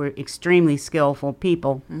said, were extremely skillful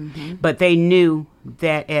people, but they knew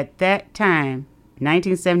that at that time,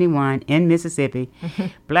 1971 in Mississippi,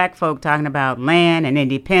 black folk talking about land and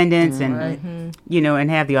independence and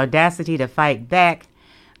and have the audacity to fight back.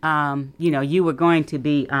 You were going to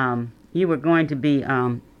be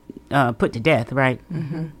put to death, right?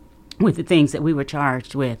 With the things that we were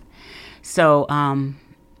charged with. So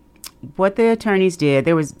what the attorneys did,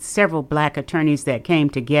 there was several black attorneys that came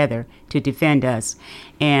together to defend us,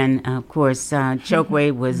 and of course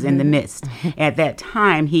Chokwe was in the midst. At that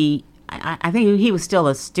time, I think he was still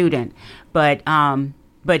a student, but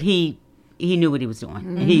he knew what he was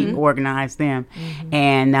doing. He organized them,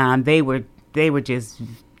 and they were just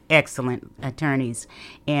excellent attorneys.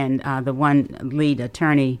 And the one lead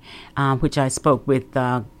attorney, which I spoke with,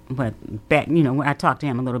 when I talked to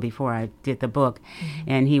him a little before I did the book,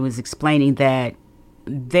 and he was explaining that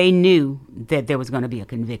they knew that there was going to be a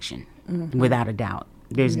conviction, without a doubt.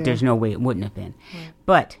 There's no way it wouldn't have been,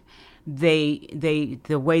 but the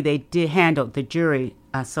way they did handle the jury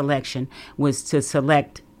selection was to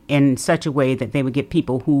select in such a way that they would get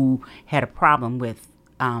people who had a problem with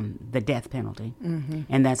the death penalty,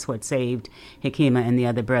 and that's what saved Hikima and the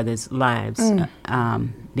other brothers' lives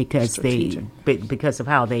because because of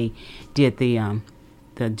how they did the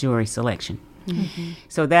jury selection.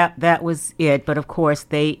 So that was it. But of course,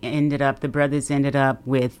 the brothers ended up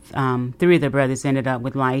with, 3 of the brothers ended up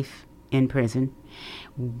with life in prison.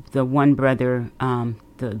 The one brother,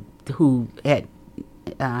 who had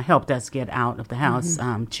helped us get out of the house,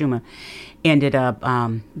 Chuma, ended up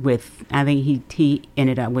with, I think he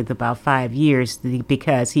ended up with about 5 years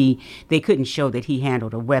because they couldn't show that he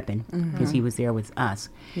handled a weapon because he was there with us.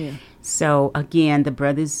 Yeah. So again, the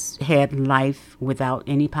brothers had life without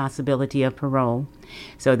any possibility of parole.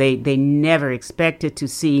 So they never expected to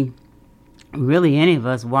see really any of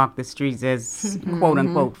us walk the streets as quote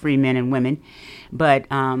unquote free men and women. But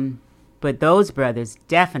those brothers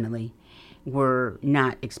definitely were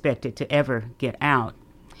not expected to ever get out.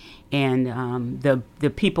 And the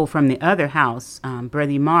people from the other house,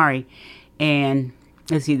 Brother Mari, and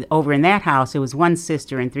let's see, over in that house, it was 1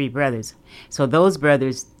 sister and 3 brothers. So those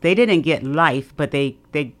brothers, they didn't get life, but they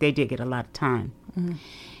did get a lot of time.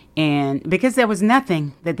 And because there was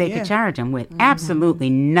nothing that they could charge them with, absolutely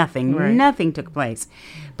nothing. Right. Nothing took place.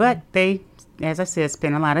 But they, as I said,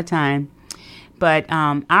 spent a lot of time. But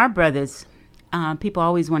our brothers, people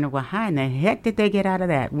always wonder, well, how in the heck did they get out of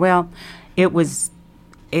that? Well,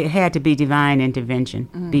 it had to be divine intervention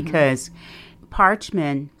because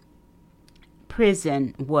Parchman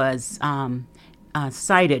prison was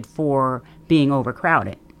cited for being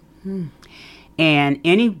overcrowded. And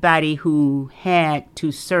anybody who had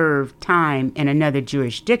to serve time in another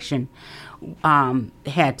jurisdiction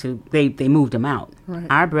they moved them out. Right.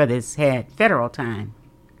 Our brothers had federal time.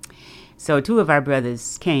 So 2 of our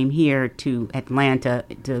brothers came here to Atlanta,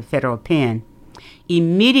 to federal pen.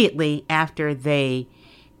 Immediately after they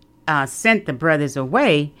sent the brothers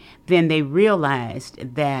away, then they realized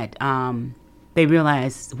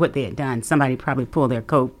what they had done. Somebody probably pulled their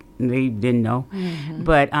coat. They didn't know.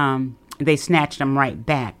 But they snatched them right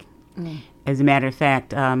back. As a matter of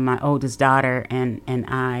fact, my oldest daughter and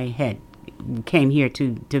I came here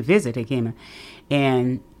to visit Kanyama,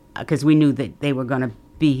 and because we knew that they were going to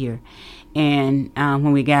be here. And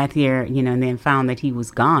when we got there, and then found that he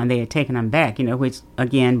was gone, they had taken him back, which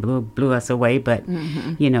again blew us away. But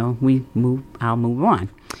I'll move on.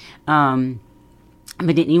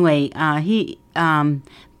 But anyway,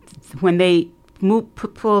 when they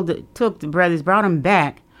took the brothers, brought them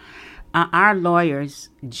back, our lawyers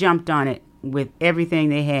jumped on it with everything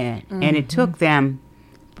they had, and it took them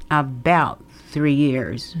about 3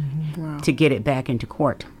 years to get it back into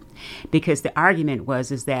court. Because the argument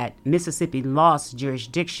is that Mississippi lost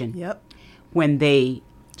jurisdiction when they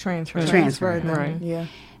transferred them. Right. Yeah.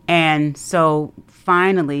 And so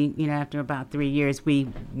finally, after about 3 years, we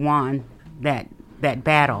won that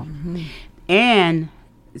battle. And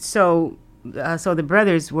so the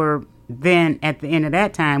brothers were then, at the end of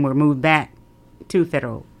that time, were moved back to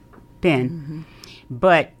federal pen.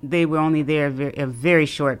 But they were only there a very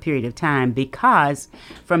short period of time, because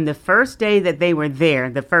from the first day that they were there,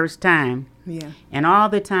 the first time, and all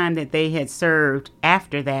the time that they had served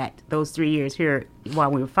after that, those 3 years here while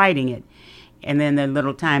we were fighting it, and then the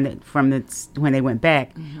little time that when they went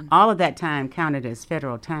back, all of that time counted as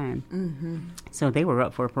federal time. So they were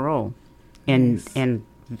up for parole in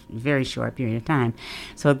very short period of time.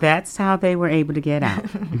 So that's how they were able to get out.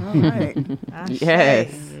 All right.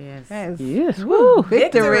 Yes. Woo.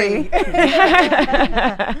 Victory.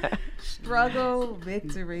 Struggle,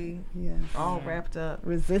 victory. Yes. All wrapped up.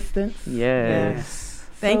 Resistance. Yes.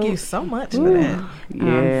 Thank you so much for that.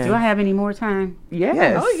 Do I have any more time?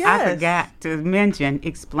 Yes. Oh, yes. I forgot to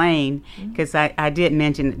explain, because I did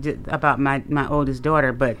mention about my oldest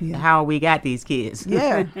daughter, but how we got these kids.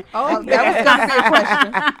 Yeah. Oh, that was going to be a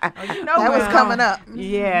question. That was coming up.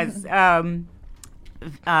 Yes.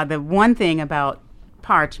 The one thing about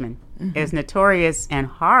Parchman, as notorious and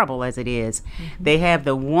horrible as it is, they have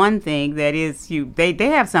the one thing that is they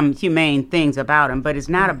have some humane things about them, but it's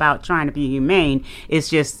not about trying to be humane. It's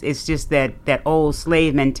just that old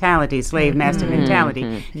slave mentality, slave master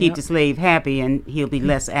mentality. Keep the slave happy, and he'll be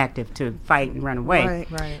less active to fight and run away.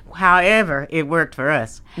 Right. However, it worked for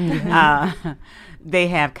us. They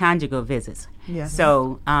have conjugal visits. Yes.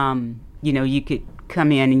 So you could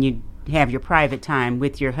come in and you have your private time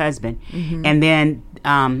with your husband, and then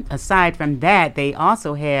aside from that, they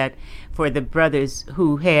also had, for the brothers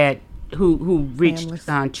who reached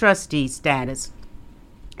trustee status,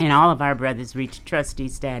 and all of our brothers reached trustee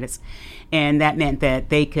status, and that meant that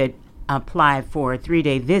they could apply for a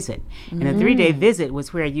 3-day visit. And a 3-day visit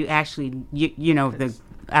was where you actually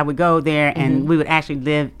I would go there, and we would actually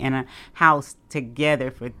live in a house together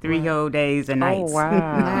for 3 whole days and nights. Oh,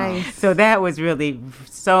 wow. Nice. So that was really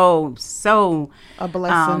so a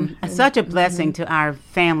blessing. Such a blessing to our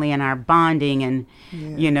family and our bonding, and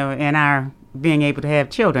and being able to have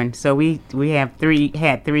children. So we had three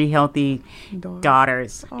healthy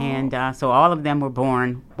daughters, and so all of them were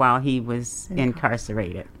born while he was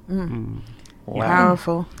incarcerated. Wow. Yeah.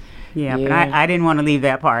 Powerful. Yeah, but I didn't want to leave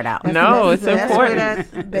that part out. No, it's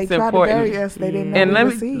important. They It's tried important. to bury us. They didn't know And we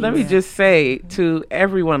were seeds. let me just say to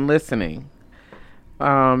everyone listening,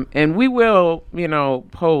 and we will,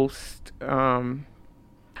 post. But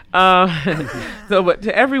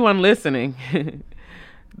to everyone listening,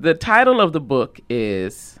 the title of the book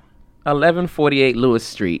is 1148 Lewis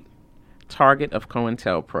Street, Target of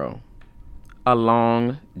COINTELPRO, A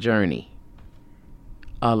Long Journey.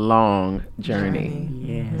 A long journey.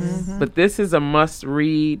 Yes. But this is a must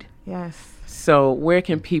read. Yes. So where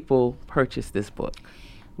can people purchase this book?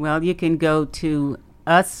 Well, you can go to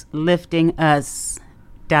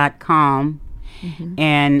usliftingus.com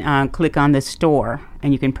and click on the store,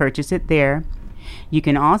 and you can purchase it there. You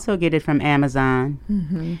can also get it from Amazon,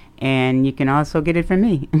 and you can also get it from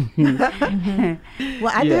me.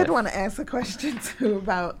 Well, I did want to ask a question too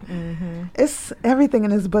about it's everything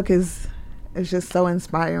in this book is just so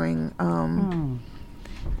inspiring, and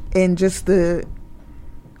just the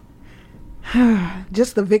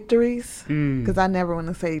victories, because I never want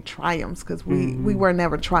to say triumphs, because we were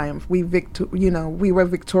never triumph. We were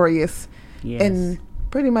victorious, and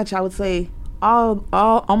pretty much I would say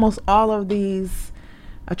almost all of these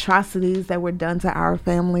atrocities that were done to our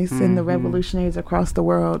families and the revolutionaries across the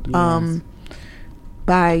world,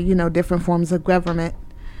 by different forms of government.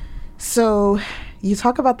 So you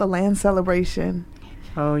talk about the land celebration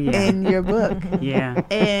in your book.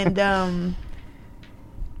 And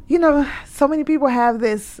so many people have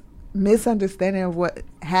this misunderstanding of what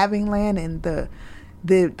having land and the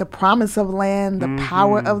promise of land, the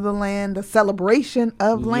power of the land, the celebration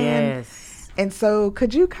of land. And so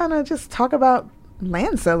could you kind of just talk about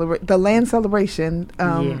the land celebration?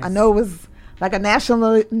 I know it was like a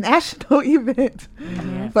national event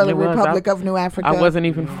for the Republic of New Africa. I wasn't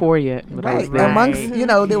even 4 yet, but I was there. Amongst,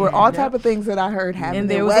 there were all type of things that I heard happening.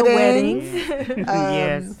 And there was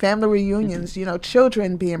weddings, family reunions,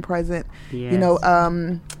 children being present,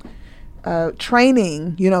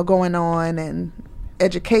 training, going on, and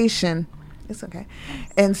education. It's okay.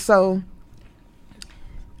 And so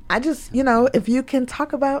I just, if you can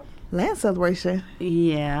talk about land celebration.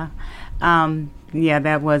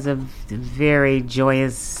 That was a very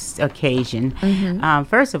joyous occasion.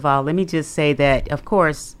 First of all, let me just say that, of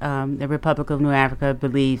course, the Republic of New Africa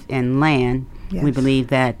believe in land. Yes. We believe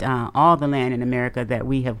that all the land in America that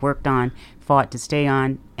we have worked on, fought to stay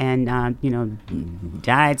on, and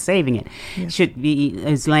died saving it,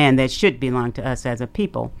 is land that should belong to us as a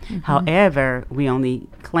people. However, we only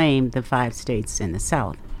claim the 5 states in the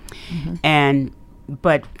South.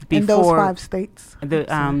 But before in those 5 states,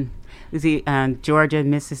 Georgia,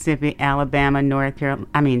 Mississippi, Alabama,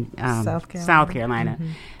 South Carolina,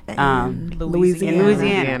 and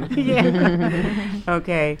Louisiana.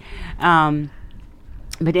 Okay.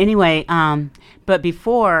 But anyway, but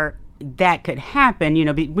before that could happen,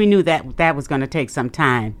 we knew that was going to take some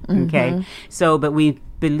time. Okay. So, but we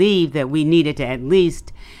believed that we needed to at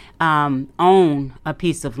least own a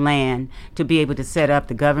piece of land to be able to set up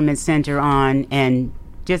the government center on and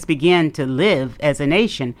just begin to live as a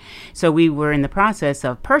nation. So we were in the process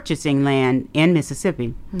of purchasing land in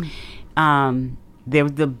Mississippi. There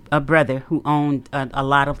was a brother who owned a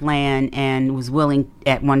lot of land and was willing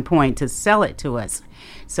at one point to sell it to us.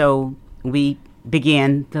 So we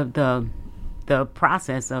began the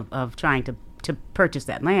process of trying to purchase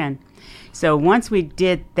that land. So once we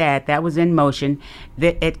did that was in motion.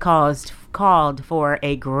 It called for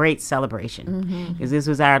a great celebration, because this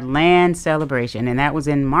was our land celebration, and that was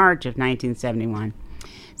in March of 1971.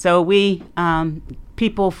 So we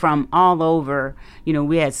people from all over,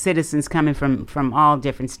 we had citizens coming from all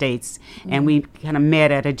different states, and we kind of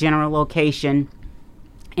met at a general location,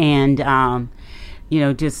 and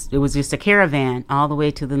it was just a caravan all the way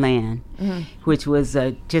to the land, which was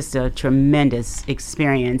just a tremendous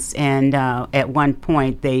experience. And at one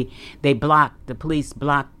point, the police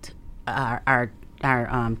blocked our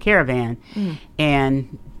caravan,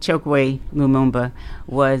 and Chokwe Lumumba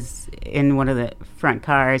was in one of the front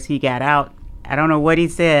cars. He got out. I don't know what he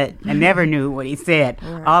said. I never knew what he said.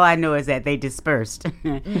 Right. All I know is that they dispersed,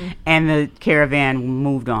 and the caravan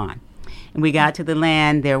moved on. And we got to the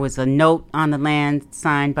land. There was a note on the land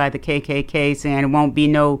signed by the KKK saying, "It won't be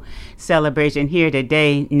no celebration here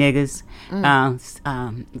today, niggas."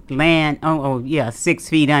 Land, 6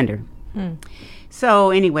 feet under.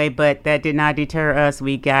 So anyway, but that did not deter us.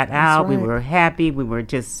 We got out. Right. We were happy. We were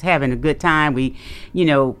just having a good time. We,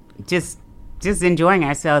 just just enjoying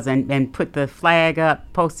ourselves and put the flag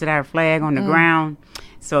up, posted our flag on the ground.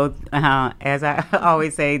 So as I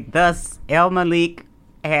always say, thus El Malik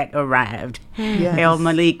had arrived. Yes. El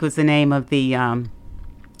Malik was the name of the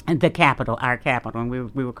capital, our capital, and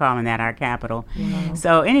we were calling that our capital. Wow.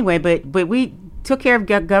 So anyway, but we took care of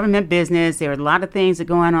government business. There were a lot of things that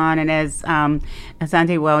going on, and as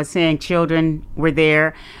Asante was saying, children were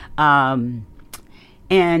there, and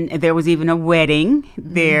there was even a wedding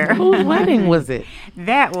there. Whose wedding was it?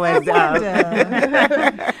 That was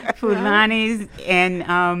Fulani's and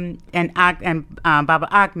Baba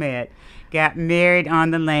Ahmed got married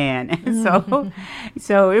on the land.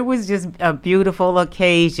 So it was just a beautiful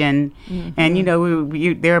occasion. And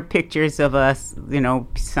there are pictures of us,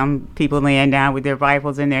 some people laying down with their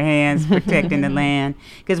rifles in their hands protecting the land,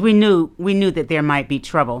 because we knew that there might be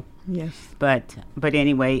trouble. Yes. But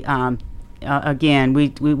anyway, again,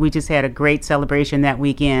 we just had a great celebration that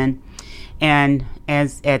weekend. And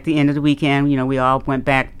as at the end of the weekend, we all went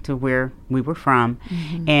back to where we were from.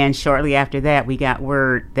 And shortly after that, we got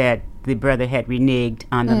word that the brother had reneged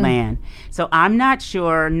on the land. So I'm not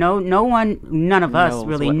sure. None of us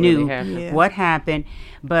really knew what happened.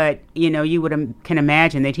 But you can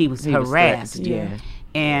imagine that he was harassed.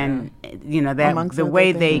 And that the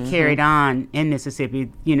way they carried on in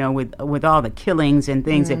Mississippi, with all the killings and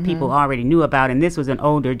things that people already knew about, and this was an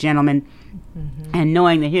older gentleman, and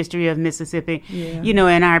knowing the history of Mississippi,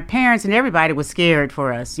 and our parents and everybody was scared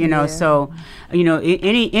for us, So,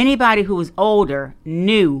 anybody who was older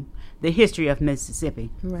knew the history of Mississippi,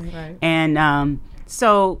 Right. And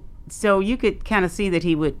so you could kind of see that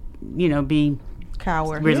he would, be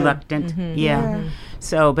coward, reluctant, Yeah.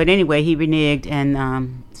 So, but anyway, he reneged,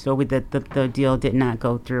 and so the deal did not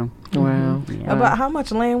go through. Wow. Yeah. About how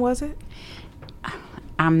much land was it?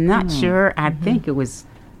 I'm not sure. I think it was,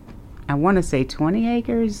 I want to say 20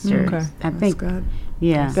 acres. Or Okay. I think. Good.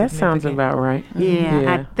 Yeah. That sounds about right.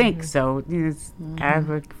 Yeah, I think so.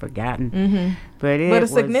 I've forgotten, but But a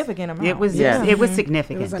significant amount. It was. Yes. It was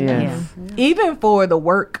significant. It was Yes. Even for the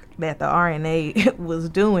work that the RNA was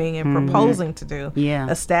doing and proposing to do,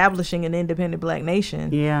 establishing an independent black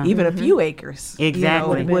nation, even a few acres,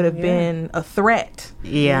 Exactly. would have been a threat, to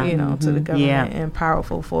the government and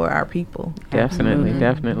powerful for our people. Definitely.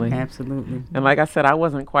 Absolutely. And like I said, I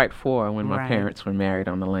wasn't quite 4 when my Right. parents were married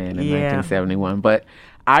on the land in 1971. But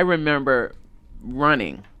I remember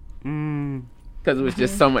running because it was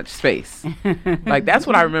just so much space. Like, that's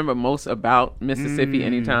what I remember most about Mississippi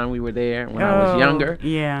anytime we were there when I was younger.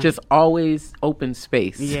 Yeah. Just always open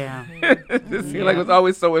space. Yeah. It seemed like it was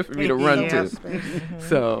always somewhere for me to run Yeah. to.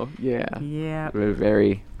 So, yeah. Yeah. We're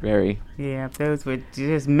very, very, Yeah. Those were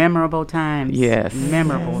just memorable times. yes.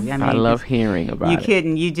 Memorable. Yes. I mean, I love hearing about you it.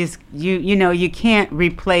 couldn't. You just you can't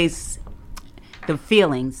replace the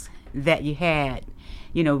feelings that you had,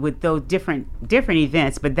 with those different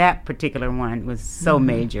events. But that particular one was so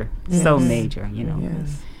major, so major.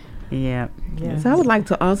 Yes. Yeah. Yes. So I would like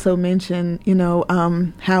to also mention,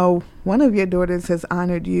 how one of your daughters has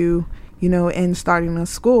honored you, in starting a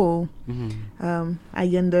school.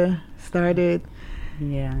 Ayenda started,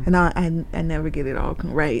 Yeah. and I never get it all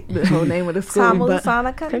right, the whole name of the school. Tamu but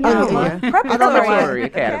Kanyama yeah. Preparatory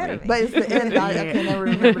Academy. But it's the end. I can never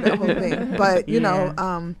remember the whole thing.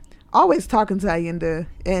 But always talking to Ayenda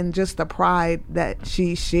and just the pride that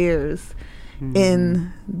she shares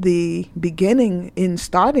in the beginning, in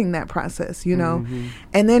starting that process, and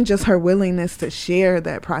then just her willingness to share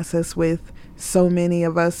that process with so many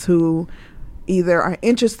of us who either are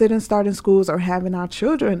interested in starting schools or having our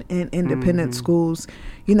children in independent schools.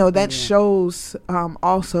 That shows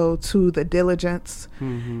also to the diligence,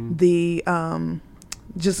 the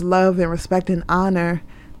just love and respect and honor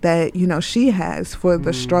that she has for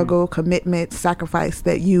the struggle, commitment, sacrifice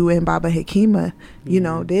that you and Baba Hekima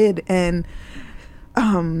did, and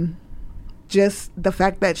just the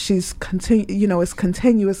fact that she's is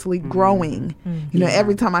continuously growing.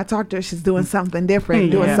 Every time I talk to her, she's doing something different,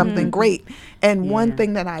 doing something great. And one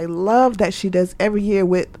thing that I love that she does every year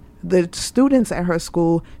with the students at her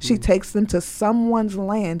school, she takes them to someone's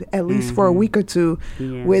land at least for a week or two,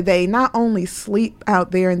 where they not only sleep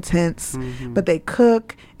out there in tents, but they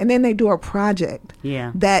cook, and then they do a project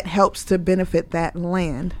that helps to benefit that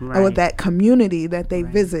land or that community that they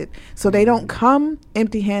visit. So they don't come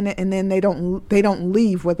empty-handed, and then they don't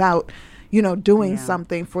leave without doing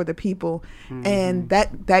something for the people. And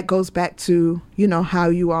that goes back to how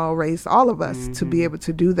you all raised all of us to be able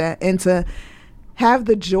to do that and to have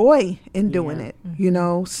the joy in doing it,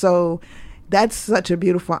 so that's such a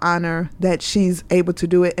beautiful honor that she's able to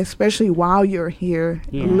do it, especially while you're here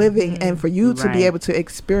living, and for you to be able to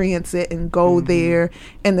experience it and go there,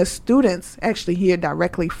 and the students actually hear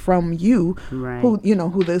directly from you, who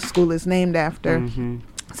who the school is named after.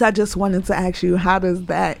 So I just wanted to ask you, how does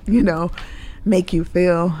that make you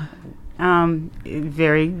feel?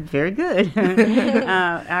 Very, very good.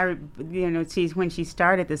 When she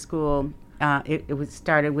started the school, it was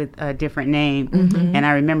started with a different name, and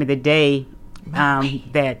I remember the day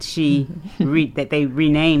that she that they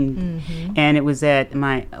renamed, and it was at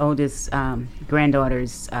my oldest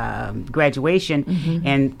granddaughter's graduation,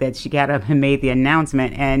 and that she got up and made the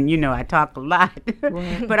announcement. And I talked a lot,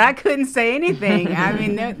 but I couldn't say anything. I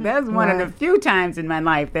mean, that was one of the few times in my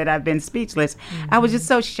life that I've been speechless. I was just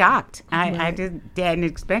so shocked. I just hadn't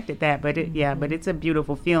expected that, but it's a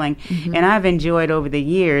beautiful feeling, and I've enjoyed over the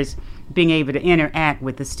years being able to interact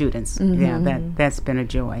with the students. That's been a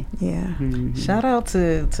joy. Shout out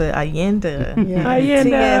to Ayenda,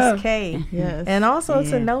 Ayenda. TSK, and also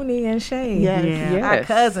to Noni and Shay, our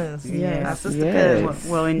cousins, our sister cousins.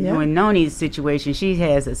 Well, in Noni's situation, she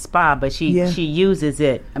has a spa, but she uses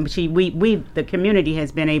it. I mean, the community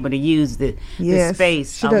has been able to use the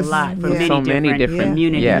space a lot for many different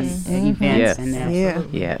community events and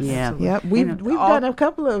that. We've done a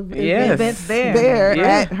couple of events there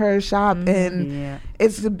at her shop, and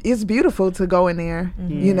it's beautiful to go in there,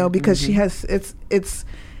 because she has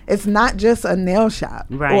it's not just a nail shop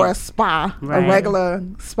or a spa, a regular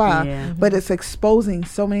spa, but it's exposing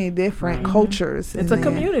so many different cultures. It's a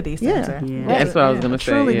community center. That's what I was going to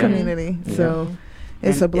say. Truly community. So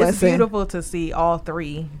it's a blessing. It's beautiful to see all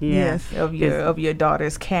three of your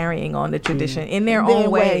daughters carrying on the tradition in their own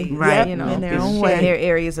way, right? In their own way, their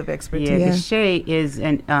areas of expertise. Yeah, Shay is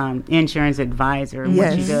an insurance advisor. And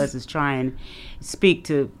what she does is try and speak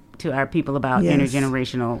to our people about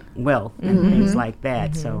intergenerational wealth and things like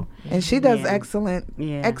that. So, and she does excellent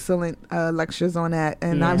lectures on that.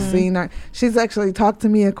 And I've seen her. She's actually talked to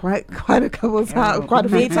me quite a couple of times, quite a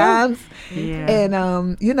few times.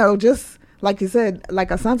 And just like you said, like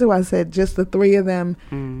Asante said, just the three of them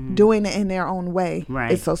doing it in their own way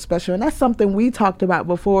is so special. And that's something we talked about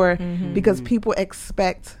before, because people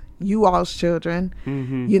expect you all's children,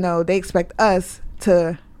 they expect us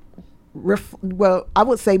to I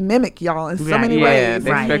would say mimic y'all in so many ways.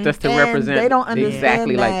 They expect us to represent they don't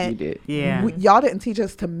understand exactly that like you did. Y'all didn't teach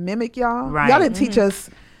us to mimic y'all. Y'all didn't teach us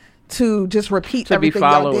to just repeat everything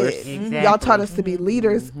y'all did. Exactly. Y'all taught us to be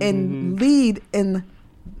leaders and lead in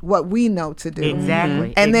what we know to do.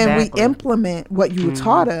 Exactly. And then we implement what you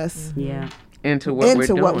taught us. Into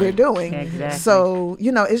what we're doing. Exactly. So,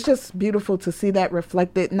 it's just beautiful to see that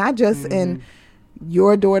reflected, not just in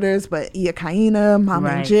your daughters, but Kaina, Mama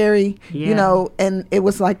and Jerry, and it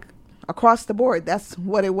was like across the board. That's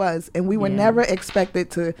what it was. And we were never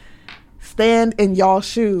expected to stand in y'all's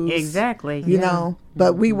shoes. Exactly.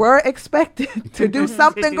 But we were expected to do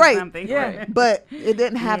something great. But it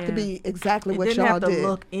didn't have to be exactly what y'all did. It didn't have to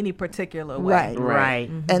look any particular way.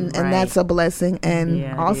 Right. And that's a blessing. And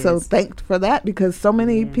also thanked for that, because so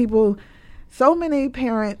many people, so many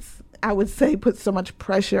parents, I would say, put so much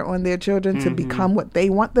pressure on their children to become what they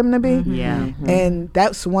want them to be. And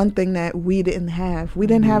that's one thing that we didn't have. We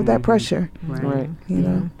didn't have that pressure. Right.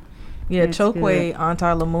 Yeah, Chokwe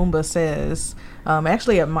Antar Lumumba says,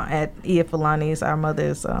 actually at Iafalani's, our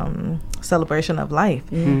mother's celebration of life,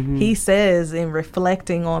 he says, in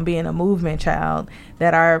reflecting on being a movement child,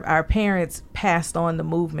 that our parents passed on the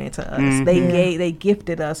movement to us. They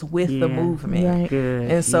gifted us with the movement.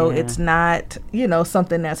 Good. And so it's not,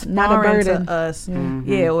 something that's not a foreign burden to us.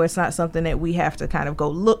 Or it's not something that we have to kind of go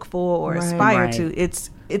look for or aspire to.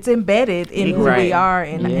 It's embedded in who we are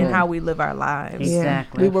and how we live our lives.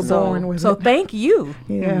 Exactly. We were born with so it. Thank you.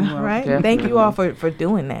 Right? Definitely. Thank you all for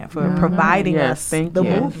doing that, for providing us the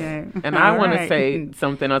movement. And I want to say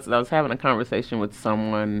something else. I was having a conversation with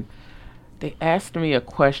someone. They asked me a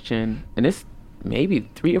question, and it's maybe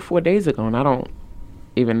 3 or 4 days ago, and I don't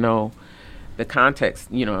even know the context,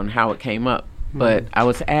 and how it came up. But I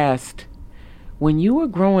was asked, when you were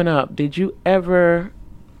growing up, did you ever...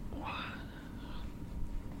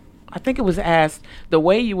 I think it was asked, the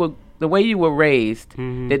way you were raised,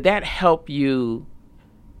 did that help you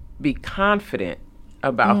be confident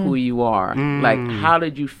about who you are? Like, how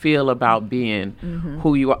did you feel about being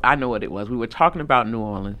who you are? I know what it was. We were talking about New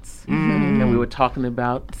Orleans, and we were talking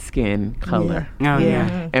about skin color. Oh,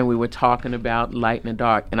 yeah. And we were talking about light and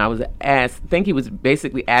dark. And I was asked, I think he was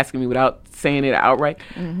basically asking me without saying it outright,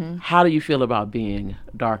 how do you feel about being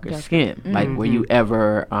darker skinned? Like, were you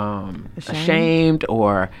ever ashamed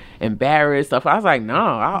or embarrassed? I was like, no,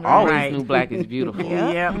 I always knew black is beautiful.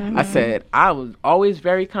 I said, I was always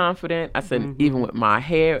very confident. I said, even with my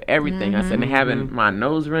hair, everything. I said, and having my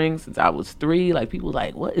nose ring since I was 3, like, people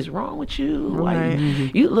like, what is wrong with you? Like,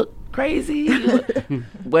 you look crazy. You look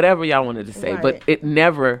whatever y'all wanted to say. But it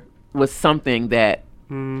never was something that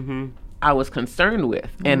I was concerned with.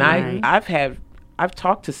 And I've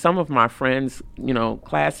talked to some of my friends, you know,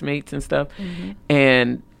 classmates and stuff,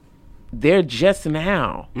 and they're just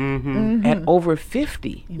now at over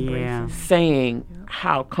 50 saying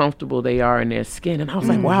how comfortable they are in their skin. And I was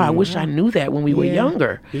like, wow, I wish I knew that when we were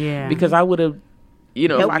younger. Because I would have, you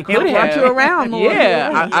know, if I could have brought you around more.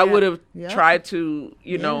 I would have tried to,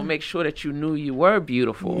 you know, make sure that you knew you were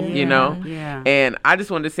beautiful, you know? And I just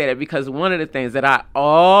wanted to say that because one of the things that I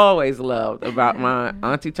always loved about my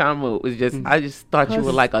Auntie Tamu was just, I just thought you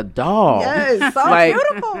were like a doll. Yes, so like,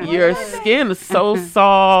 beautiful. Your skin is so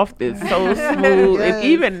soft, it's so smooth. And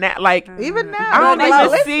even now, like, I don't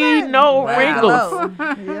even see no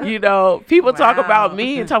wrinkles. You know, people talk about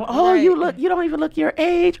me and talk, oh, you don't even look your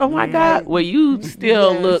age. Oh my God. Well, you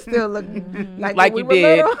still look like you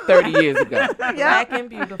did 30 years ago. Black and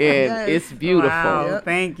beautiful. And it's beautiful. Wow,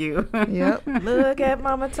 thank you. Look at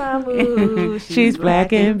Mama Tamu. She's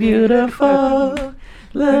black and beautiful.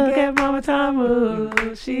 Look at Mama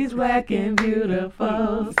Tamu. She's black and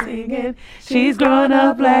beautiful. Singing. She's growing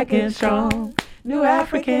up black and strong. New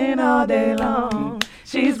African all day long.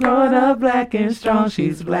 She's growing up black and strong.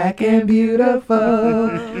 She's black and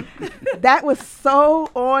beautiful. That was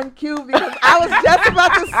so on cue because I was just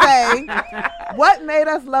about to say what made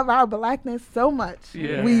us love our blackness so much.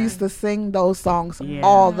 We used to sing those songs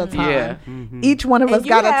all the time. Each one of us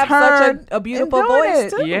got a turn. Such a beautiful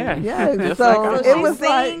voice too. Yeah. So like it was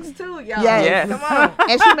sings too, y'all. Yes. Come on.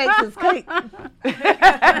 And she makes his cake.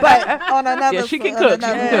 But on another, she can cook.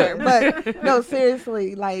 But no,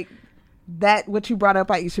 seriously, like that what you brought up,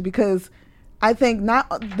 Aisha, because I think not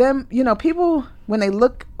them, you know, people when they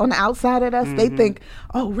look on the outside at us, they think,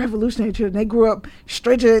 oh, revolutionary children, they grew up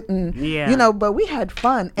stringent and you know, but we had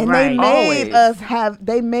fun and they made us have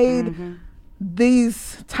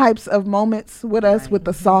these types of moments with us with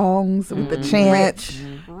the songs, with the chants.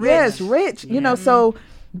 Rich. You know, so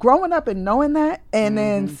growing up and knowing that and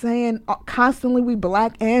then saying constantly we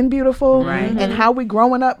black and beautiful and how we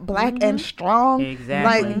growing up black and strong.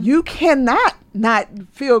 Like you cannot not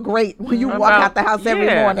feel great when you walk out the house every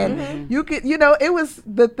morning. You could, you know, it was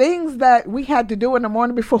the things that we had to do in the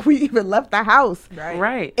morning before we even left the house.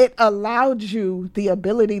 It allowed you the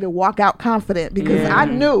ability to walk out confident because I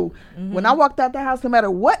knew when I walked out the house, no matter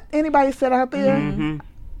what anybody said out there,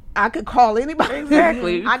 I could call anybody.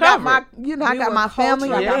 Exactly. I got my, you know, I got my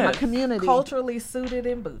family. I got my community. Culturally suited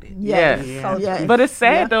and booted. Yes. But it's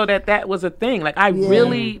sad though that was a thing. Like I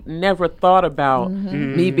really never thought about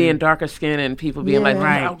me being darker skinned and people being like,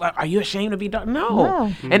 are you ashamed to be dark?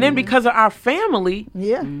 No. And then because of our family,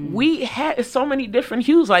 we had so many different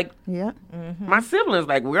hues. Like my siblings,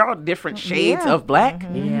 like we're all different shades of black.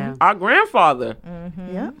 Our grandfather,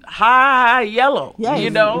 high yellow. You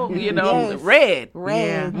know, red.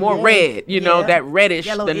 More red, you know, that reddish,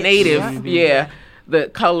 the native, the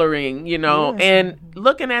coloring, you know, and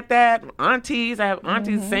looking at that, aunties, I have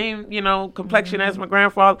aunties, same, you know, complexion as my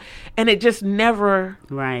grandfather, and it just never,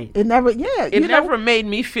 it never made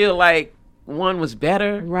me feel like one was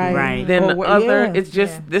better than the other. It's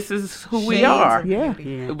just, this is who we are.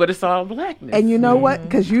 But it's all blackness. And you know what?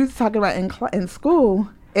 Because you was talking about in school,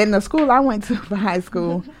 in the school I went to for high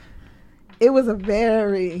school, it was a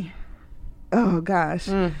very... oh gosh,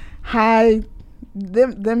 high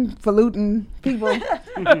them falutin people,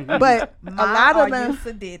 but a lot of them.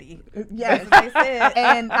 Yes, they said.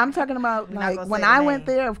 And I'm talking about like when I went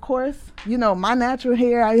there. Of course, you know my natural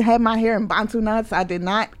hair. I had my hair in bantu knots. I did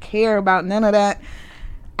not care about none of that.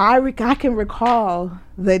 I can recall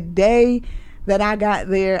the day that I got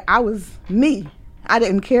there. I was me. I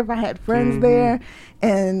didn't care if I had friends there,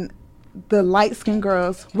 and the light skinned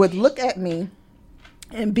girls would look at me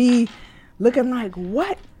and be looking like,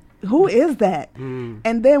 what? Who is that?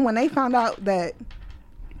 And then when they found out that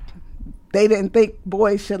they didn't think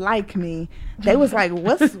boys should like me, they was like,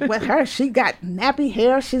 what's with her? She got nappy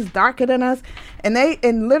hair. She's darker than us. And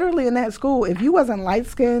literally in that school, if you wasn't light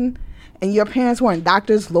skinned and your parents weren't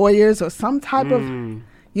doctors, lawyers, or some type of,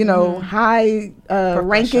 you know, high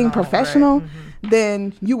ranking professional,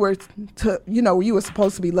 then you were you were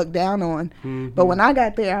supposed to be looked down on. Mm-hmm. But when I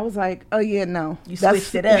got there, I was like, oh yeah, no, You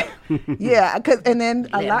switched it up. Yeah, and then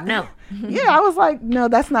a lot. No. Yeah, I was like, no,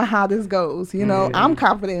 that's not how this goes. I'm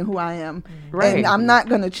confident in who I am, Right. and I'm not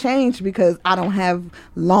going to change because I don't have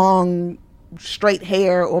long, straight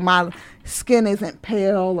hair or my skin isn't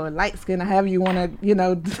pale or light skin, or however you want to,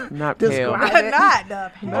 Not pale. describe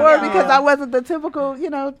it. Or because I wasn't the typical,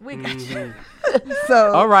 We got you.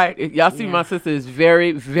 So All right. Y'all see my sister is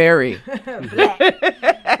very, very.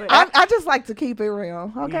 I just like to keep it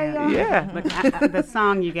real. Okay, y'all. Yeah. But the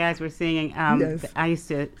song you guys were singing, Yes. I used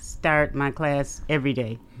to start my class every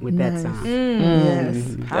day with that Nice. song. Yes.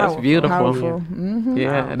 That's beautiful. Powerful. Mm-hmm.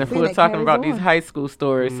 Yeah, and if See, we were that talking carries about these on. high school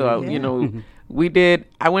stories, so Yeah.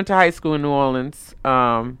 I went to high school in New Orleans.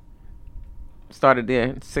 Started there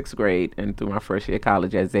in 6th grade and through my first year of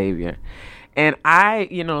college at Xavier. And I,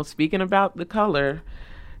 speaking about the color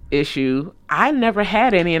issue, I never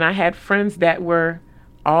had any, and I had friends that were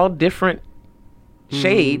all different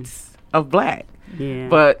shades of black. Yeah.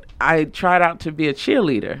 But I tried out to be a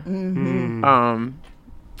cheerleader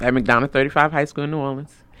at McDonough 35 High School in New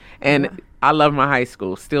Orleans. And I love my high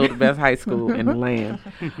school, still the best high school in the land.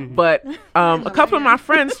 But a couple of my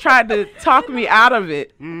friends tried to talk me out of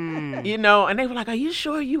it, and they were like, are you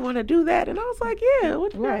sure you want to do that? And I was like, yeah,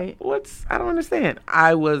 I don't understand.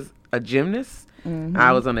 I was a gymnast.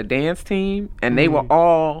 I was on a dance team, and they were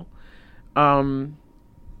all run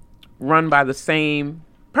by the same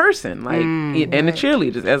person, and the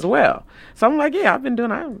cheerleaders as well. So I'm like, yeah,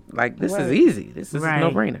 this is easy. This is a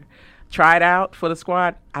no-brainer. Tried out for the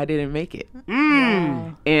squad. I didn't make it.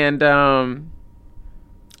 Wow. And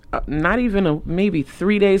not even maybe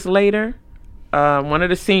 3 days later, one of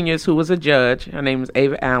the seniors who was a judge, her name was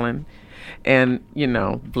Ava Allen, and,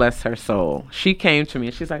 bless her soul, she came to me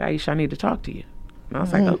and she's like, Aisha, I need to talk to you. And I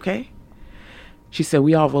was like, okay. She said,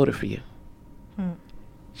 we all voted for you.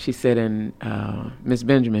 She said, and Miss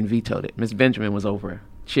Benjamin vetoed it. Miss Benjamin was over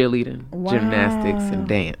cheerleading, gymnastics, and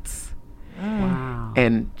dance. Wow.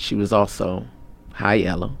 And she was also high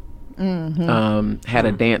yellow. Had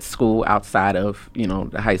a dance school outside of,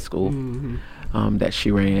 the high school that she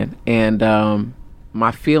ran. And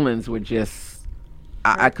my feelings were just,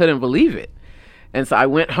 I couldn't believe it. And so I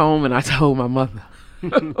went home and I told my mother.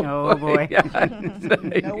 Oh boy.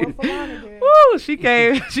 Woo, she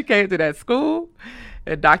came to that school.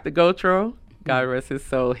 And Dr. Gotro, God rest his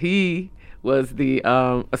soul, he was the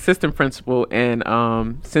assistant principal, and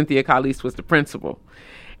Cynthia Calise was the principal.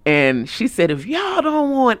 And she said, if y'all don't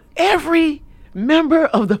want every member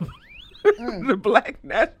of the the Black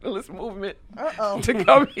Nationalist Movement to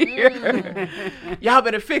come here, y'all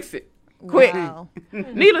better fix it quick. Wow.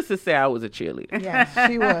 Needless to say, I was a cheerleader. Yes,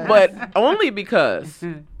 she was. But only because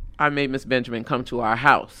I made Miss Benjamin come to our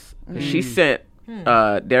house. She sent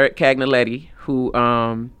Derek Cagnaletti, who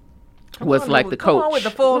was like the coach. Come on with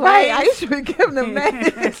the full Right, name. I should be giving them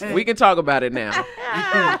names. We can talk about it now.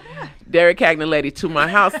 Derek Cagnaletti to my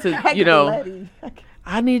house to,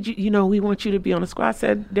 I need you, we want you to be on the squad. I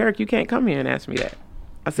said, Derek, you can't come here and ask me that.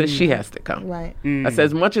 I said, she has to come. Right. I said,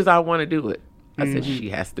 as much as I want to do it, I said, she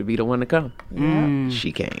has to be the one to come.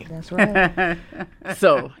 She came. That's right.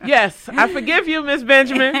 So, yes, I forgive you, Miss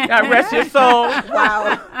Benjamin. God rest your soul.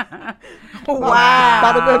 Wow. Wow.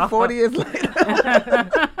 About a good 40 years later.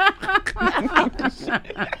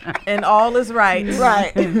 And all is right.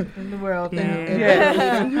 Right. In the world now.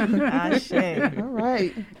 Yeah. Ashe. All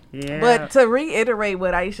right. Yeah. But to reiterate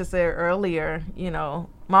what Aisha said earlier,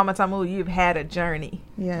 Mama Tamu, you've had a journey.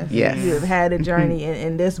 Yes. Yes. You've had a journey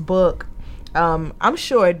in this book. I'm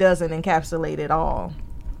sure it doesn't encapsulate it all,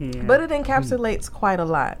 but it encapsulates quite a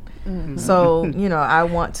lot. So, I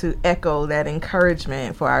want to echo that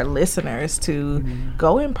encouragement for our listeners to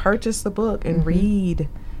go and purchase the book and read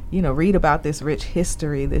about this rich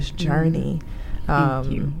history, this journey.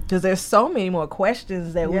 Because there's so many more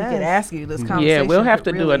questions that we could ask you. This conversation. Yeah, we'll have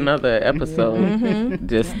to really do another episode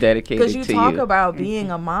just dedicated to you. Because you talk about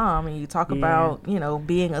being a mom, and you talk about,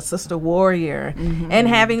 being a sister warrior, and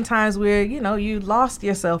having times where, you lost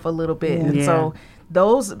yourself a little bit. And so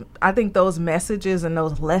I think those messages and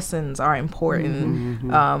those lessons are important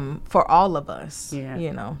for all of us,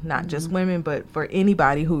 not just women, but for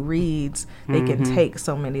anybody who reads, they can take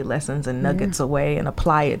so many lessons and nuggets away and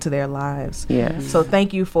apply it to their lives. So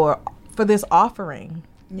thank you for this offering.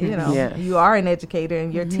 You are an educator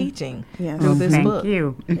and you're teaching through this book. Thank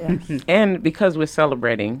you. Yes. And because we're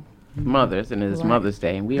celebrating mothers, and it is Mother's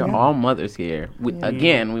Day, and we are all mothers here.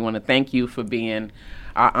 Again, we want to thank you for being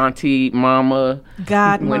our auntie, mama,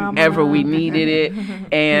 whenever we needed it.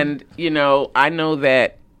 And, I know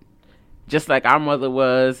that just like our mother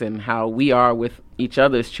was, and how we are with each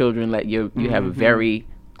other's children, that you have a very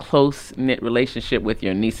close knit relationship with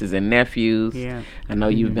your nieces and nephews. Yeah. I know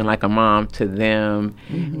you've been like a mom to them,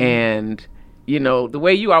 and you know the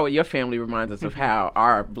way you are with your family reminds us of how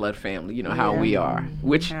our blood family, you know, how we are,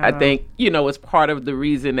 which I think, you know, is part of the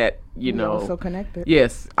reason that, you know, so connected.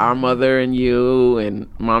 Yes, our mother and you and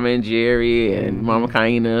Mama and Jerry and Mama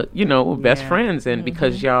Kaina, you know, were best friends, and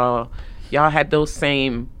because y'all had those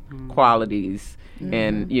same qualities,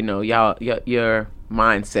 and you know, your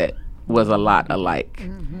mindset was a lot alike.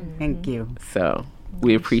 Thank you. So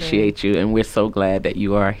we appreciate you, and we're so glad that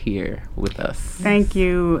you are here with us. Thank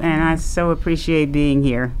you, and I so appreciate being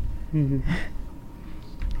here.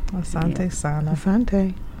 Asante Sana.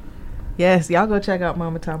 Asante. Yes, y'all go check out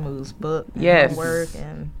Mama Tamu's book and Yes. her work,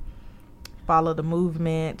 and follow the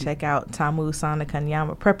movement. Check out Tamu Sana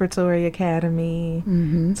Kanyama Preparatory Academy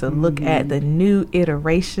to look at the new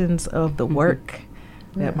iterations of the work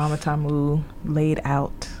that Mama Tamu laid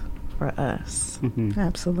out for us.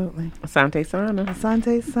 Absolutely. Asante Sana.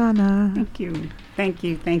 Asante Sana. Thank you. Thank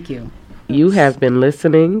you. Thank you. You have been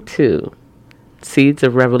listening to Seeds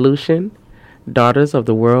of Revolution, Daughters of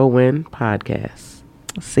the Whirlwind podcast.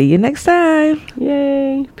 See you next time.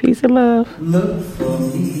 Yay. Peace and love. Look for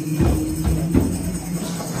me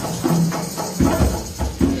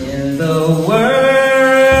in the